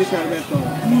y sabe todo.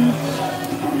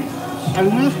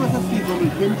 Algunas cosas sí, como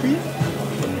el kimchi,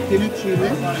 tiene chile.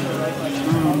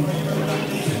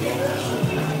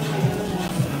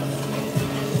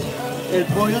 El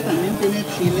pollo también tiene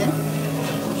chile.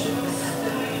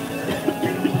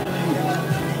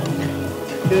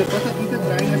 Y después aquí te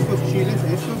traen estos chiles,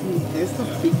 estos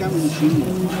pican un chingo.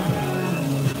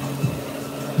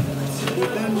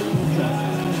 Pican mucho.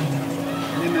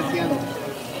 Demasiado.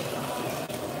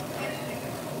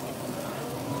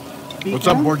 Pica, What's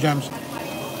up, Board Jams?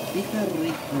 pica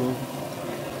rico.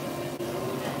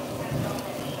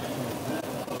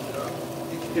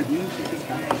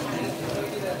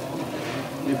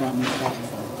 They brought me salt.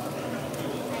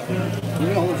 Look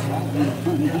at all the salt.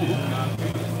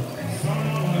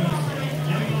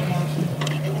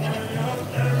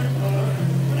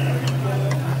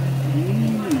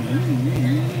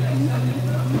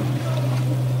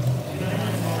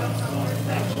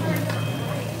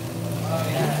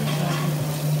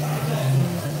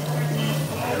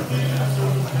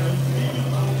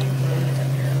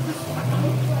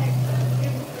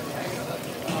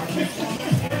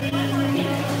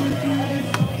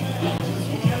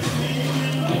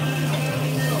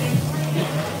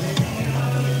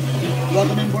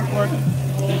 Welcome in, Board.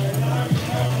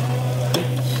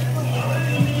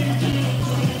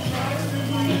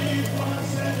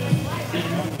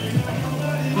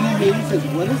 He says,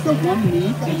 what is the one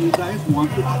meat that you guys want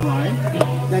to try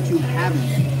that you haven't?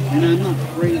 And I'm not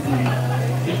crazy. I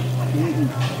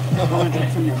want to try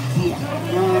some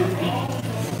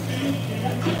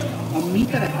a meat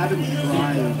that I haven't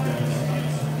tried.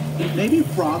 Maybe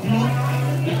frog meat.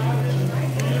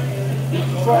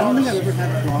 I don't think I've ever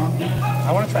had frog.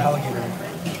 I want to try alligator.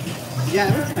 Yeah, I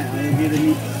would try alligator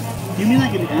meat. You mean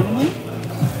like an animal?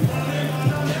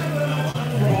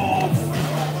 Frogs.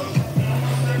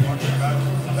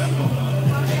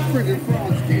 Friggin'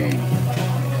 frogs, dang.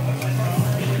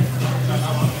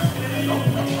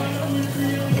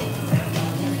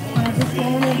 I just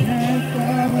wanna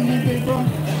have fun with you, big bro.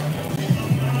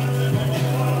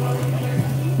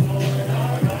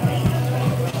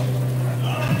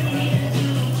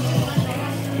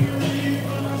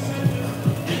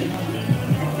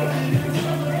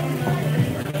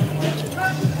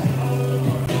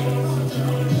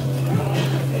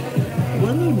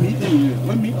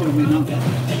 What meat do we not get?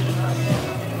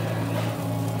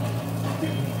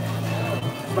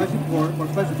 Spicy pork or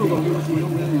spicy bulgogi, which we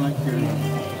don't really like here.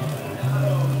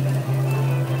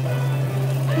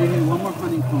 We need one more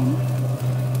honeycomb.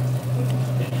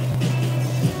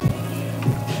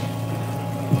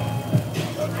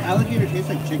 Alligator tastes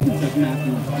like chicken, says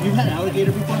Matthew. You've had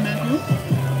alligator before, Matthew?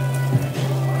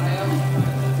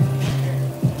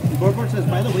 Board says,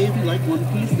 by the way, if you like One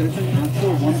Piece, there's an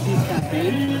actual One Piece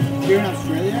cafe here in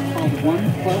Australia called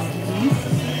 1+Piece,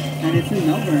 and it's in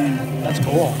Melbourne. That's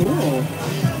cool. Cool.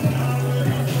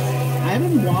 I've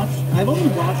only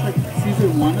watched like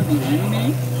season 1 of the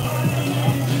anime,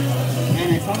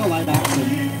 and I saw the live action.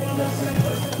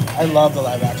 I love the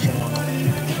live action one.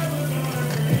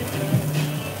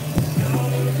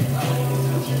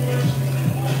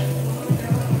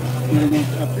 You want to know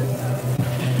what's up there?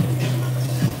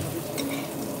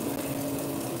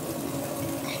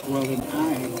 Well, then I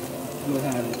will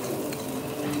have it.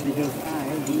 Because I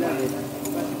love it.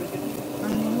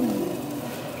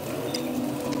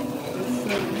 It's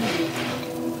so easy.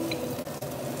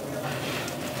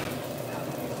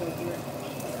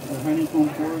 The honeycomb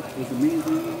pork is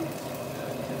amazing.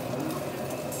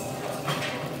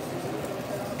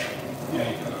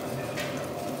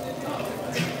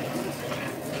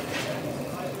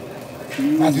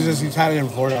 Matthew says he's had it in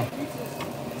Florida.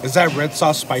 Is that red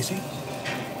sauce spicy?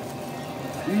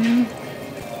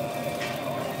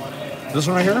 This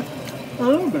one right here? A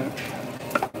little bit.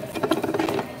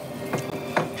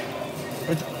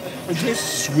 It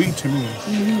tastes sweet to me.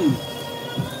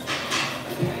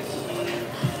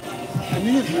 I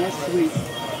think it's more sweet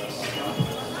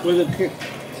with a kick.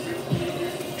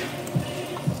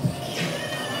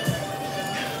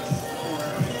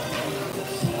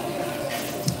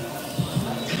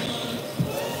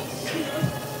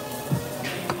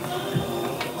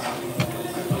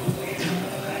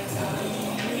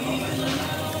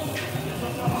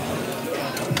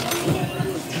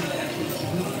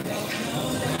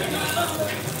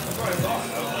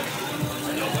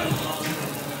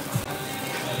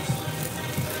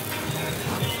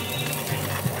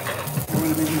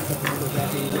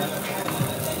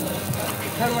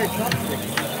 How do I chopstick?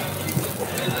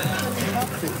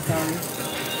 Chopstick, sorry.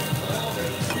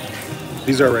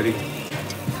 These are ready.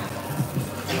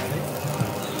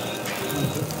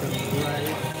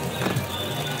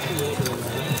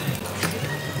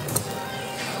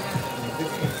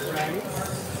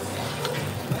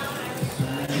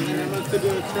 to do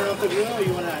a turn off the grill, or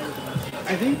you want to?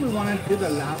 I think we want to do the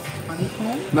last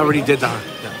honeycomb. No, we already did that.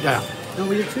 Yeah. No,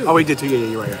 we did two. Oh, we did too. Yeah,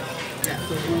 you're right. Yeah,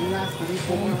 so one last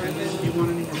honeycomb, and then do you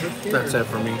want any more brisket? That's it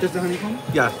for me. Just the honeycomb?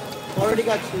 Yeah. Already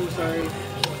got two. Sorry.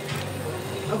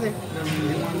 Okay. Then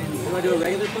you want any? You want to do a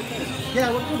regular pork? Yeah,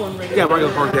 we'll do one regular. Yeah,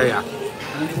 regular pork. Yeah. And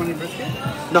then you want any brisket?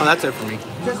 No, that's it for me.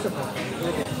 Just the pork.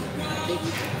 Okay.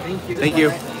 Thank you. Thank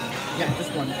you. Yeah,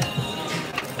 just one.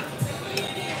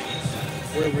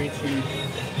 We're reaching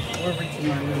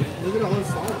our limit. Look at all the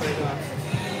salt I got.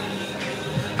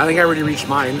 I think I already reached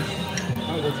mine.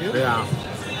 Oh, did you? Yeah.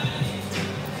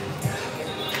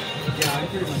 Yeah, I'm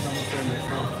pretty much almost there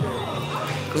myself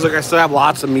too. Because look, I still have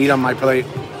lots of meat on my plate.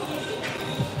 Oh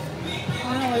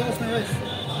no, I lost my rice.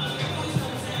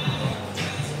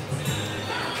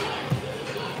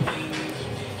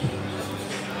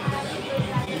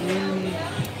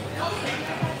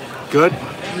 Good.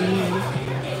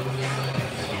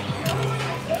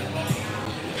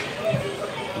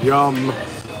 Yum.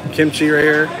 Kimchi right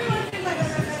here.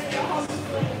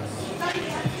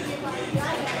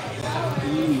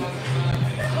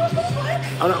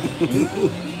 Oh no.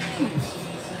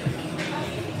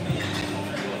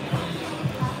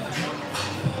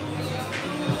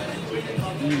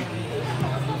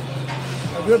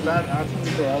 I feel bad asking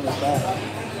for all the salt.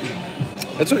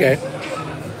 It's okay.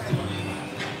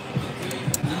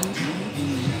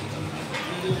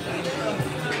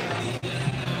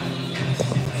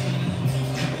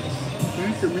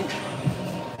 Thanks for me.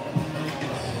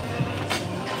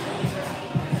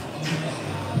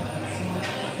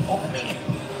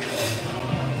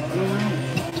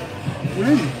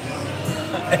 When?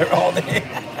 All day.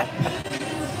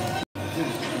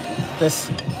 This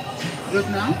Just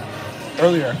now?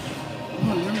 earlier. Oh,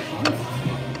 I never saw it.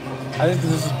 I think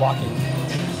this is blocking.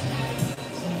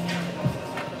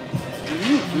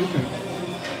 Okay.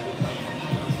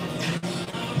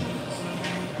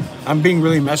 I'm being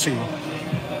really messy. A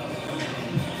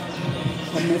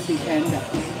messy panda.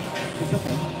 It's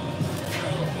okay.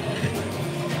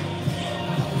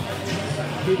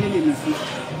 You can be messy.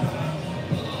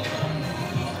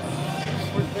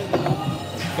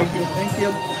 Thank you. Thank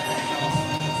you.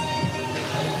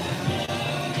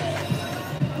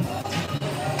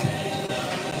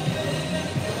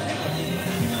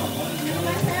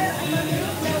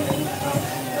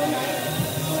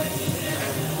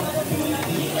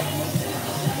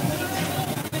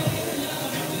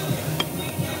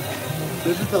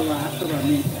 This is the last of our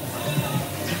meat.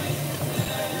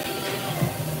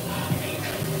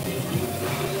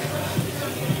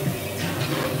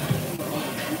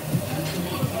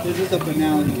 This is the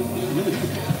finale.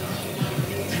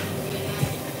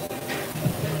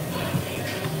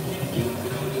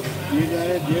 You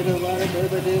gotta do a lot of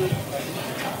dude.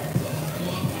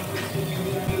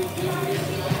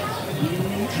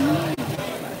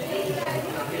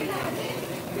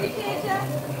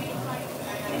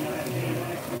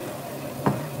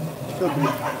 So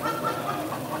good.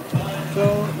 So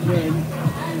good.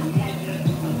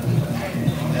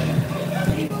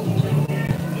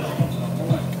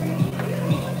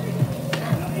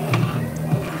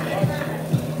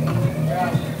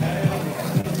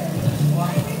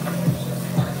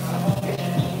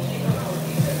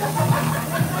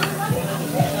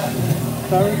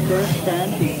 Saru's first fan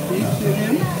to speak to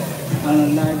him on a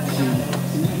live stream.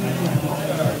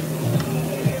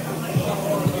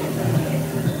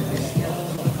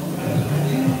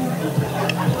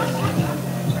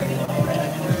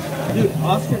 Dude,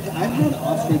 ostrich, I've had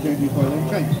ostrich egg before. They're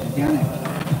gigantic.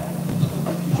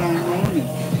 Ginormous.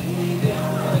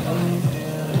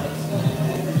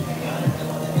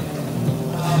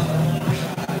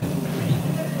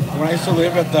 When I used to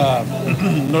live at the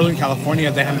Northern California,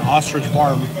 they had an ostrich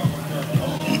farm.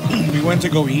 We went to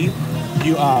go eat.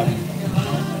 You opt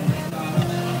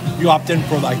in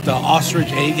for like the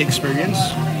ostrich egg experience.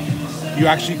 You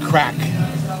actually crack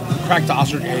the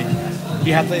ostrich egg.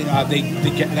 You have to they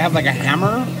have like a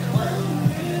hammer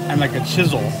and like a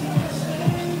chisel,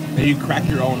 and you crack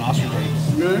your own ostrich egg.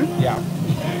 Really? Yeah.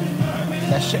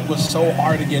 That shit was so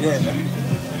hard to get in.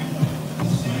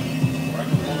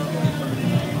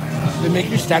 They make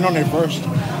you stand on it first.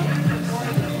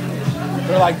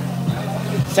 They're like,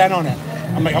 stand on it.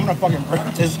 I'm like, I'm gonna fucking break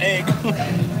this egg.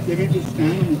 They make you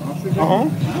stand on the ostrich egg? Uh-huh.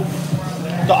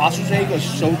 The ostrich egg is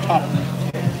so tough.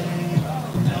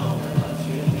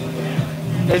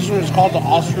 This is called the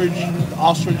ostrich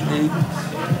egg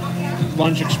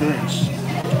lunch experience.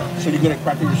 So you gotta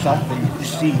crack it yourself and you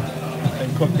see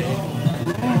and cook the egg.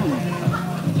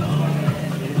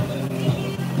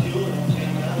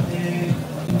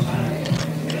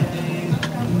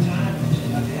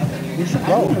 We should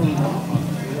go. I've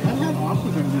had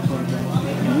ostrich egg before,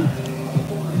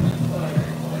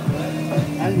 but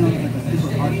I didn't know it was like a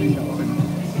super hard thing to open.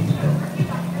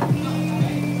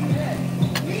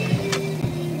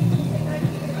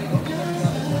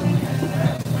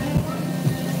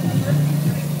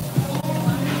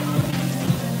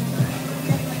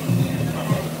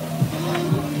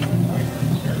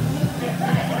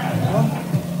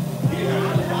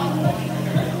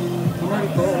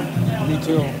 Me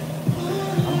too.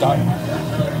 I'm done.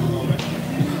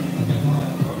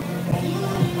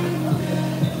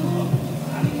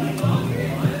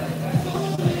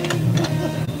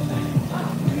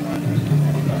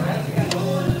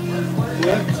 We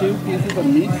have 2 pieces of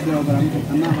meat still, but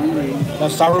I'm not hungry.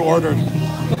 That's Saru ordered. I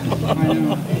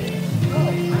know.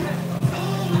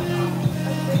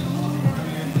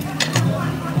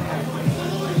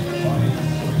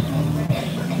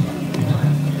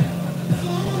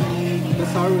 The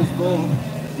Saru is full.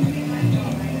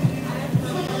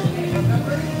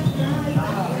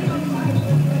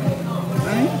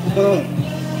 Right? Oh.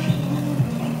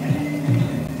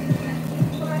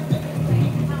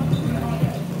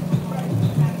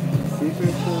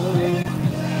 Secret Saru.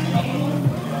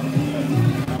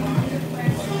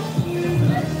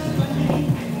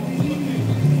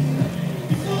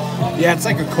 Yeah, it's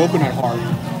like a coconut heart.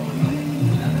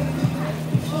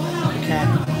 You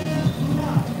can't.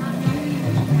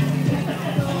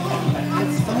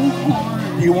 It's so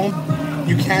hard.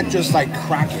 You can't just like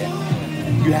crack it.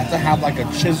 You have to have like a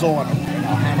chisel and a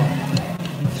hammer.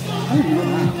 I didn't know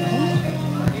that.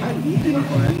 I've eaten it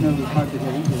before. I didn't know it was hard to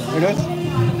get into it. It is.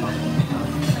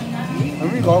 When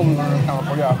we go, we learn in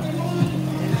California.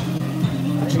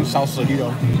 It's in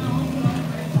Sausalito.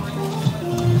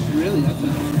 Really? That's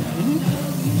nice.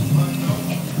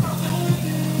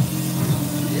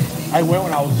 I went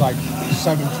when I was like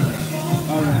 17.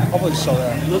 Okay. Probably still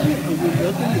there. Look at, if you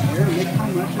look in the air, look how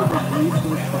much of the grease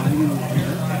was flying in the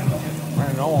air. I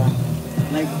don't know.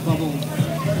 Like bubbles.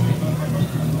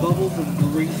 Bubbles of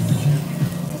grease.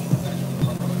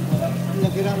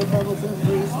 Look at all the bubbles of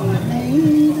grease we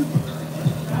made.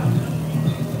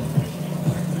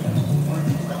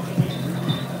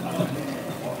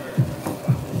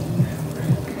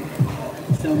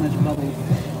 So much bubbles.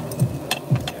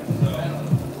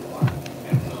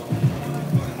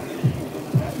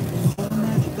 So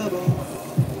much bubbles.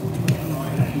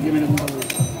 Give me the bubbles.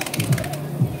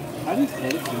 How do you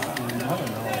close this thing? I don't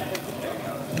know.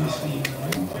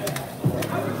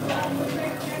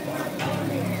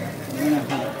 We're gonna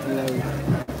have it closed.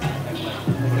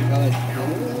 What do you call it?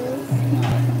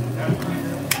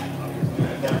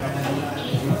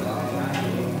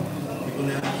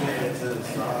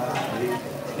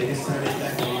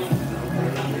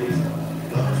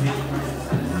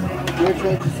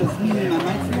 Rachel just says, I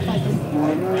might see if I can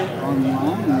order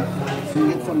online to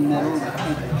get some metal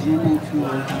Gmail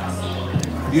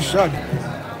tools. You should.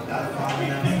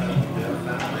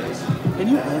 Can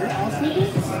you order also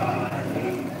this?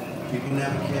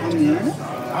 On the internet?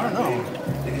 I don't know.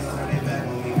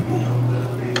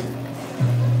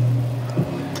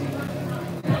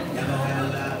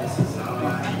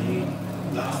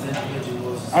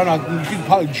 I don't know. You could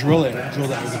probably drill the egg.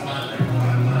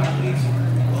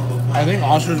 I think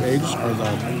ostrich eggs are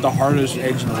the hardest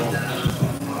eggs in the world.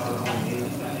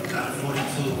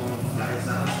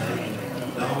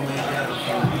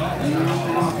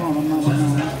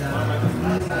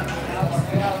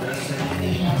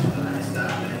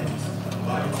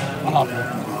 Oh,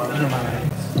 these are mine.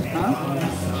 Huh?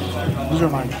 These are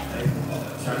mine.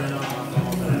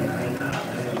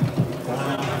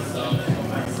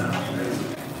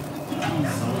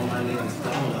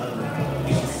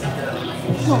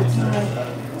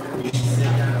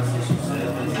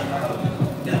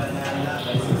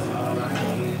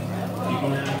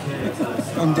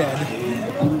 I'm dead.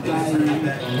 I'm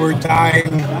dying. We're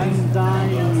dying. I'm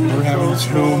dying. We're having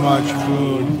too much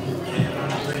food.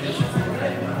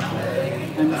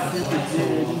 I'm super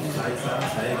dead.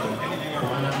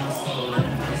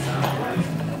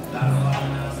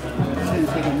 I'm just gonna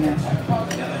take a nap.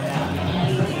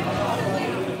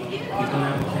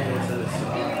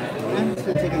 I'm just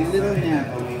gonna take a little nap.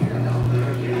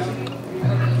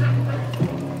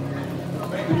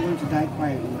 I'm going to die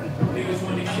quietly.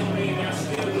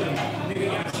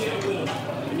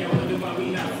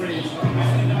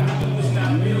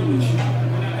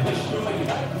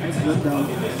 That's good though.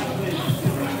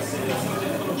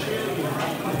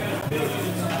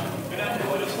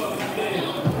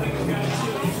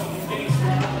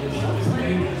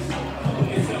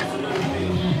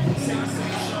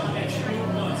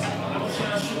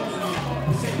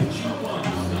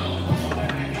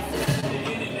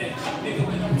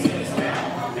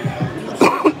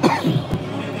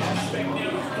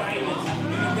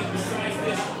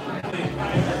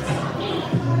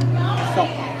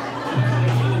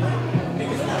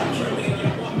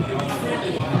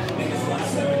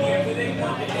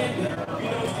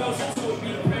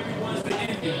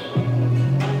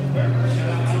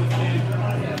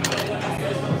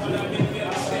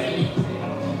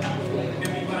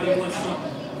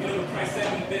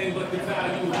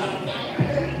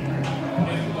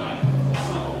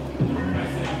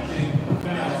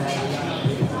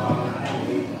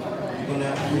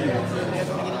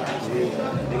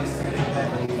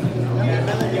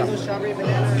 Strawberry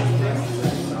banana.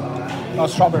 Oh,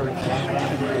 strawberry.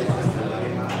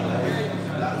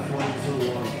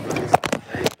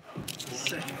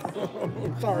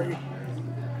 Sorry.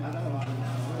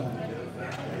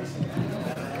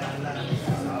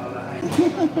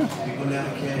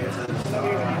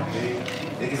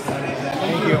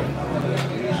 Thank you.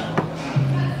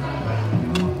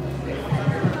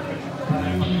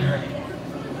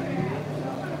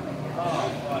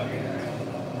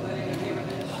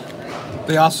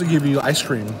 They also give you ice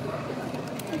cream.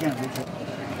 I can't reach it.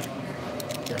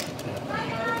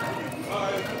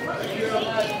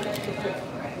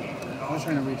 I was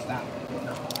trying to reach that.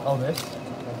 Oh, this?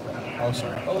 Oh,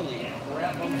 sorry.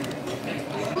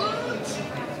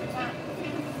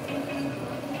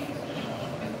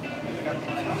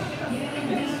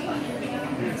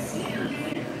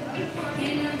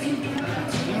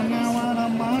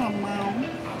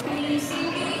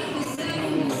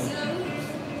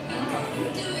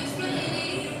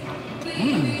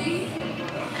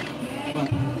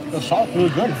 The salt's really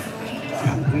good.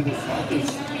 Dude, the salt is...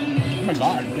 Oh my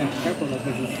god. Yeah, careful though,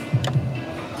 because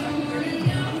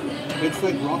it's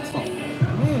like rock salt. I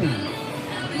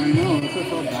know, it's just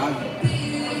so bad.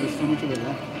 There's so much of it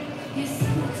left.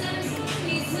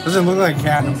 Doesn't look like a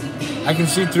can. I can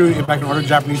see through if I can order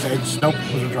Japanese eggs. Nope,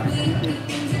 those are dry.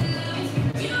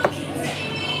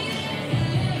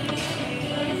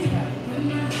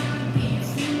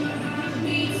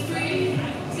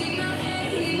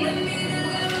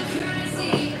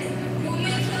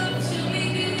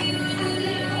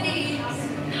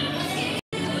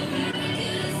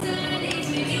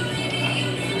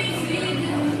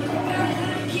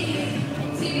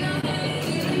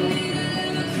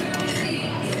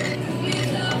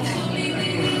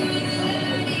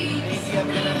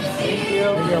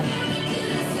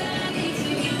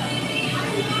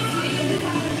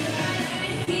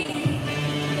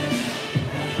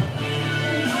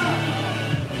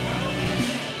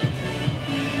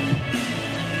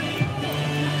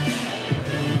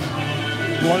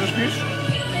 You want this piece?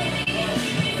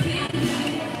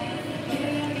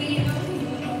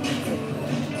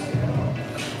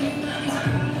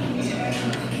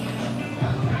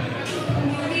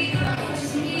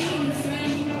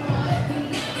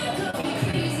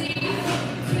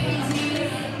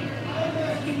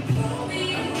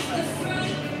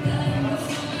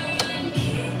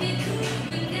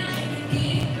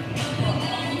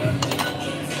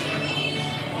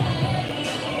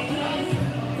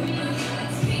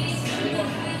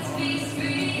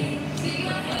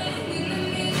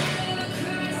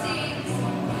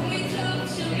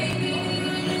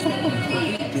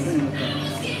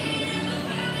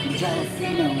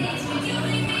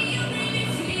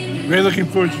 Really looking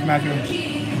forward to Matthew.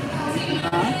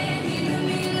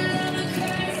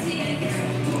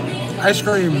 Ice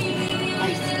cream.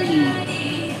 Ice cream.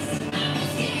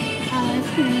 Ice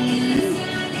cream.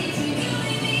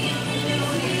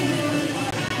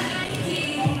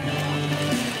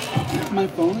 My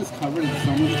phone is covered in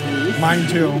so much grease. Mine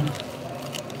too.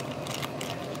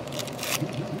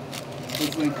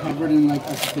 It's like covered in like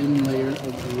a thin layer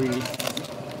of grease.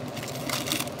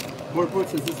 Portport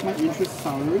says this might interest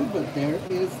Saru, but there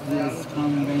is this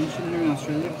convention here in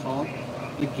Australia called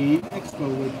the Game Expo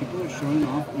where people are showing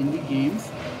off indie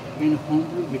games and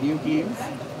homebrew video games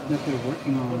that they're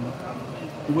working on.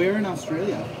 Where in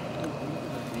Australia?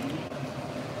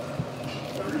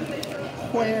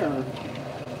 Where?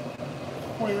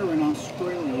 Where in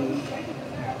Australia?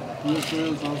 This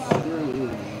is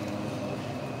Australia.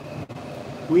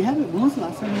 We haven't. When was the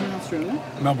last time we were in Australia?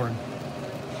 Melbourne.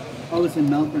 Oh, it's in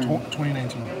Melbourne.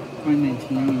 2019. 2019.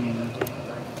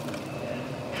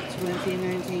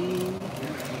 2019.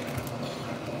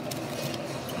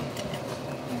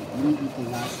 Let me eat the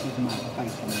last of my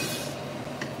bacon.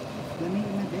 Let me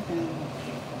eat my bacon.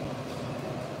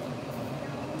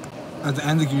 At the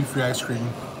end, they give you free ice cream.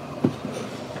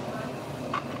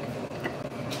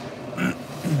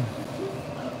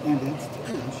 And it's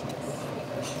delicious.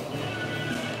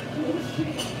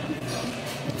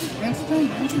 It's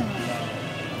delicious.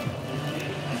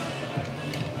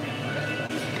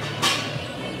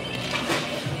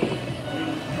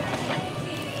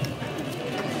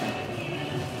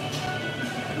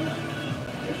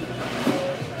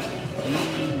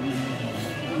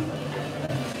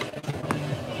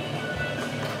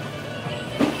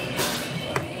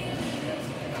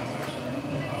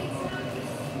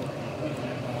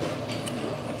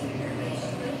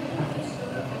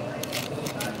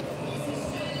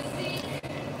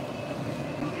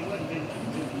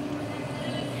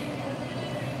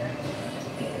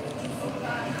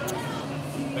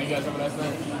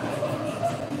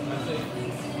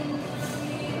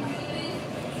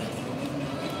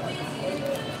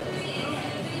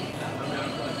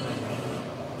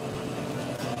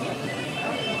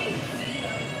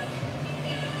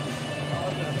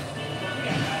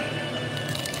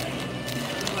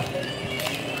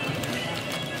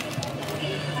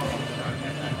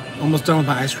 Almost done with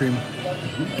my ice cream. I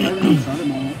haven't started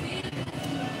mine yet.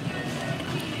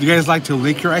 Do you guys like to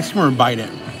lick your ice cream or bite it?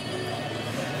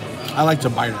 I like to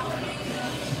bite it.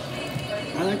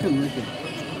 I like to lick it.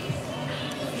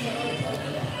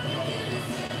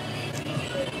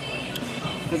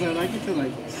 Because I like it to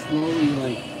like slowly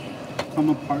like come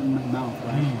apart in my mouth,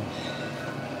 right?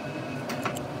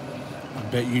 I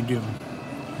bet you do.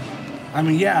 I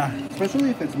mean, yeah. Especially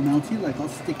if it's melty, like I'll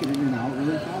stick it in and out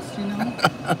really fast, you know?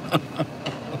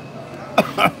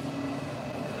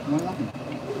 Why laughing?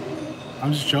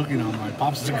 I'm just choking on my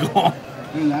popsicle.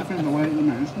 Are you laughing at the way you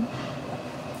mentioned?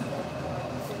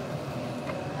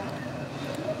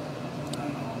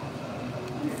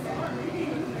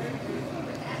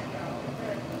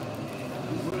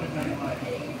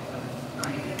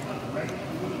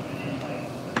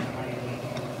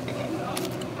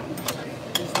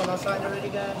 This one outside already,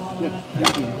 guys? Yeah,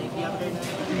 thank you.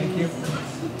 Thank you.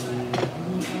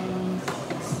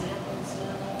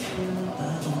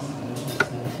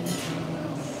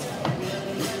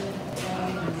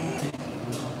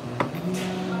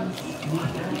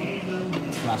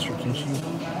 Last for kimchi.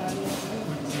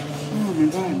 Oh my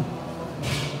god.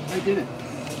 I did it.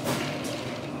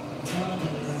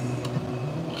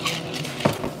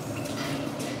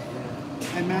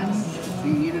 I managed to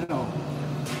eat it all.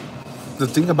 The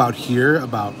thing about here,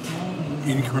 about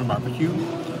eating Korean barbecue,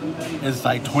 is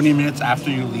like 20 minutes after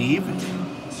you leave,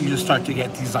 you just start to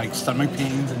get these like stomach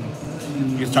pains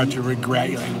and you start to regret,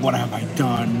 you're like, what have I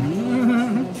done?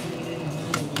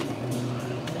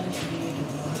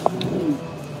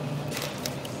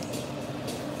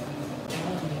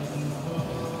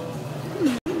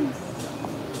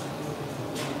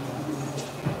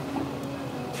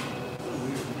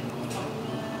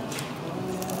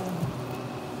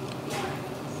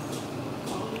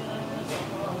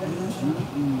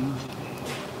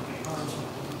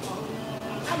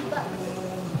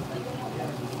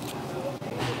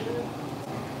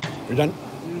 You're done?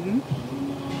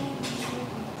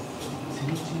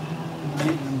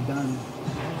 I'm done.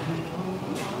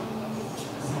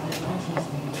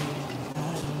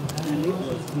 And it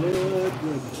was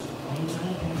good.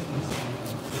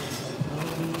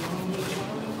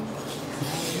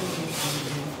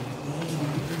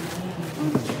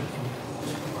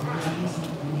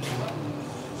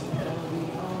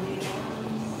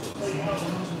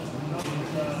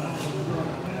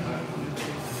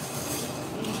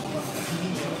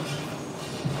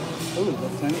 Oh,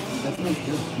 that smells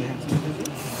good.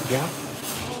 Yeah.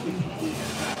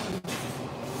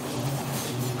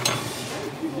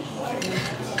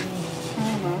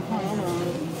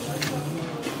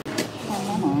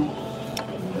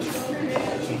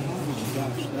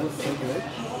 Gosh, that was so good.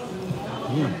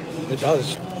 It does.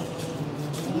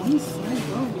 I'm so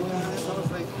good. I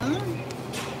was like, huh?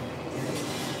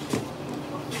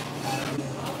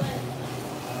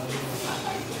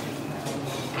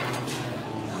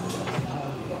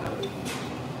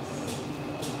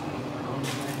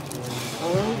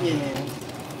 Oh yeah.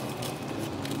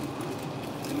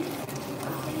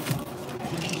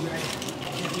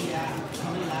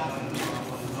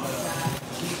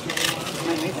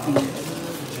 My ice cream.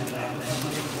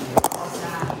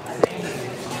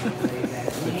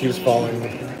 It keeps falling.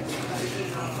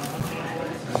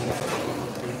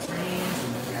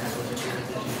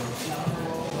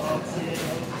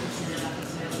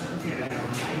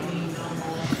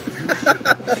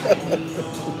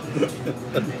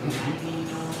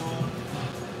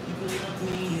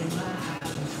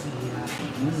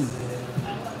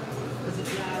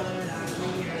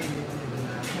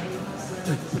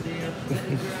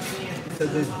 So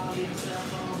good.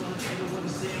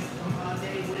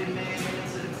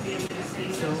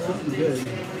 So good.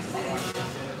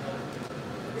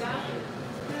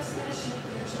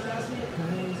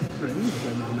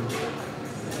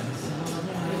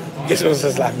 I guess it was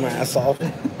just laughing my ass off. I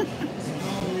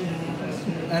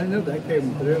don't know if that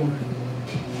came through.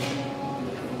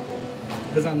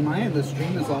 Because on my end, the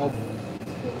stream is all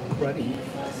cruddy.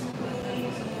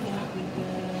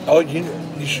 Oh, you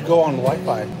should go on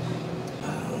Wi-Fi.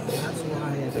 That's why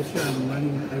I bet you I'm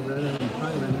running. I read it. I'm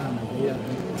probably running out of my data.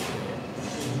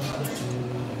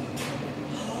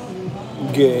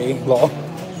 Gay, lol.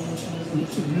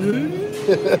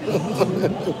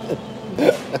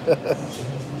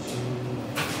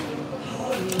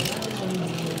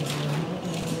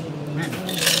 Man,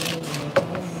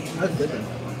 that's good then.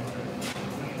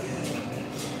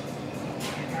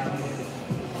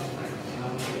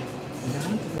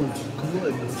 That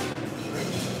was good.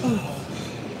 Oh.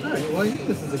 Alright, well I think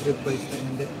this is a good place to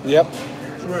end it. Yep.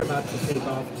 So we're about to take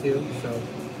off too, so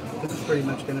this is pretty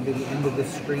much going to be the end of the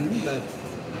stream, but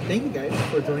thank you guys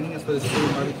for joining us for this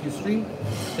stream barbecue stream.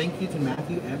 Thank you to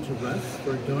Matthew and to Russ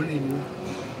for donating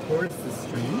towards the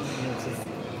stream, which is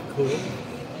cool.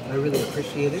 I really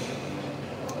appreciate it.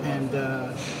 And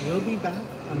we'll be back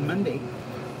on Monday,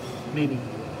 maybe.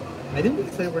 I think we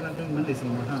said we're not doing Mondays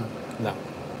anymore, huh? No.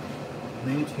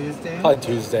 Maybe Tuesday? Probably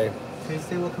Tuesday.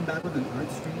 Tuesday we'll come back with an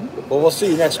art stream. Well, we'll see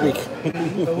you next week.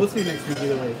 But we'll see you next week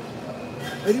either way.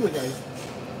 Anyway, guys.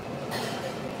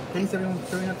 Thanks everyone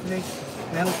for showing up today.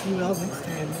 And I'll see you all next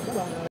time. Bye-bye.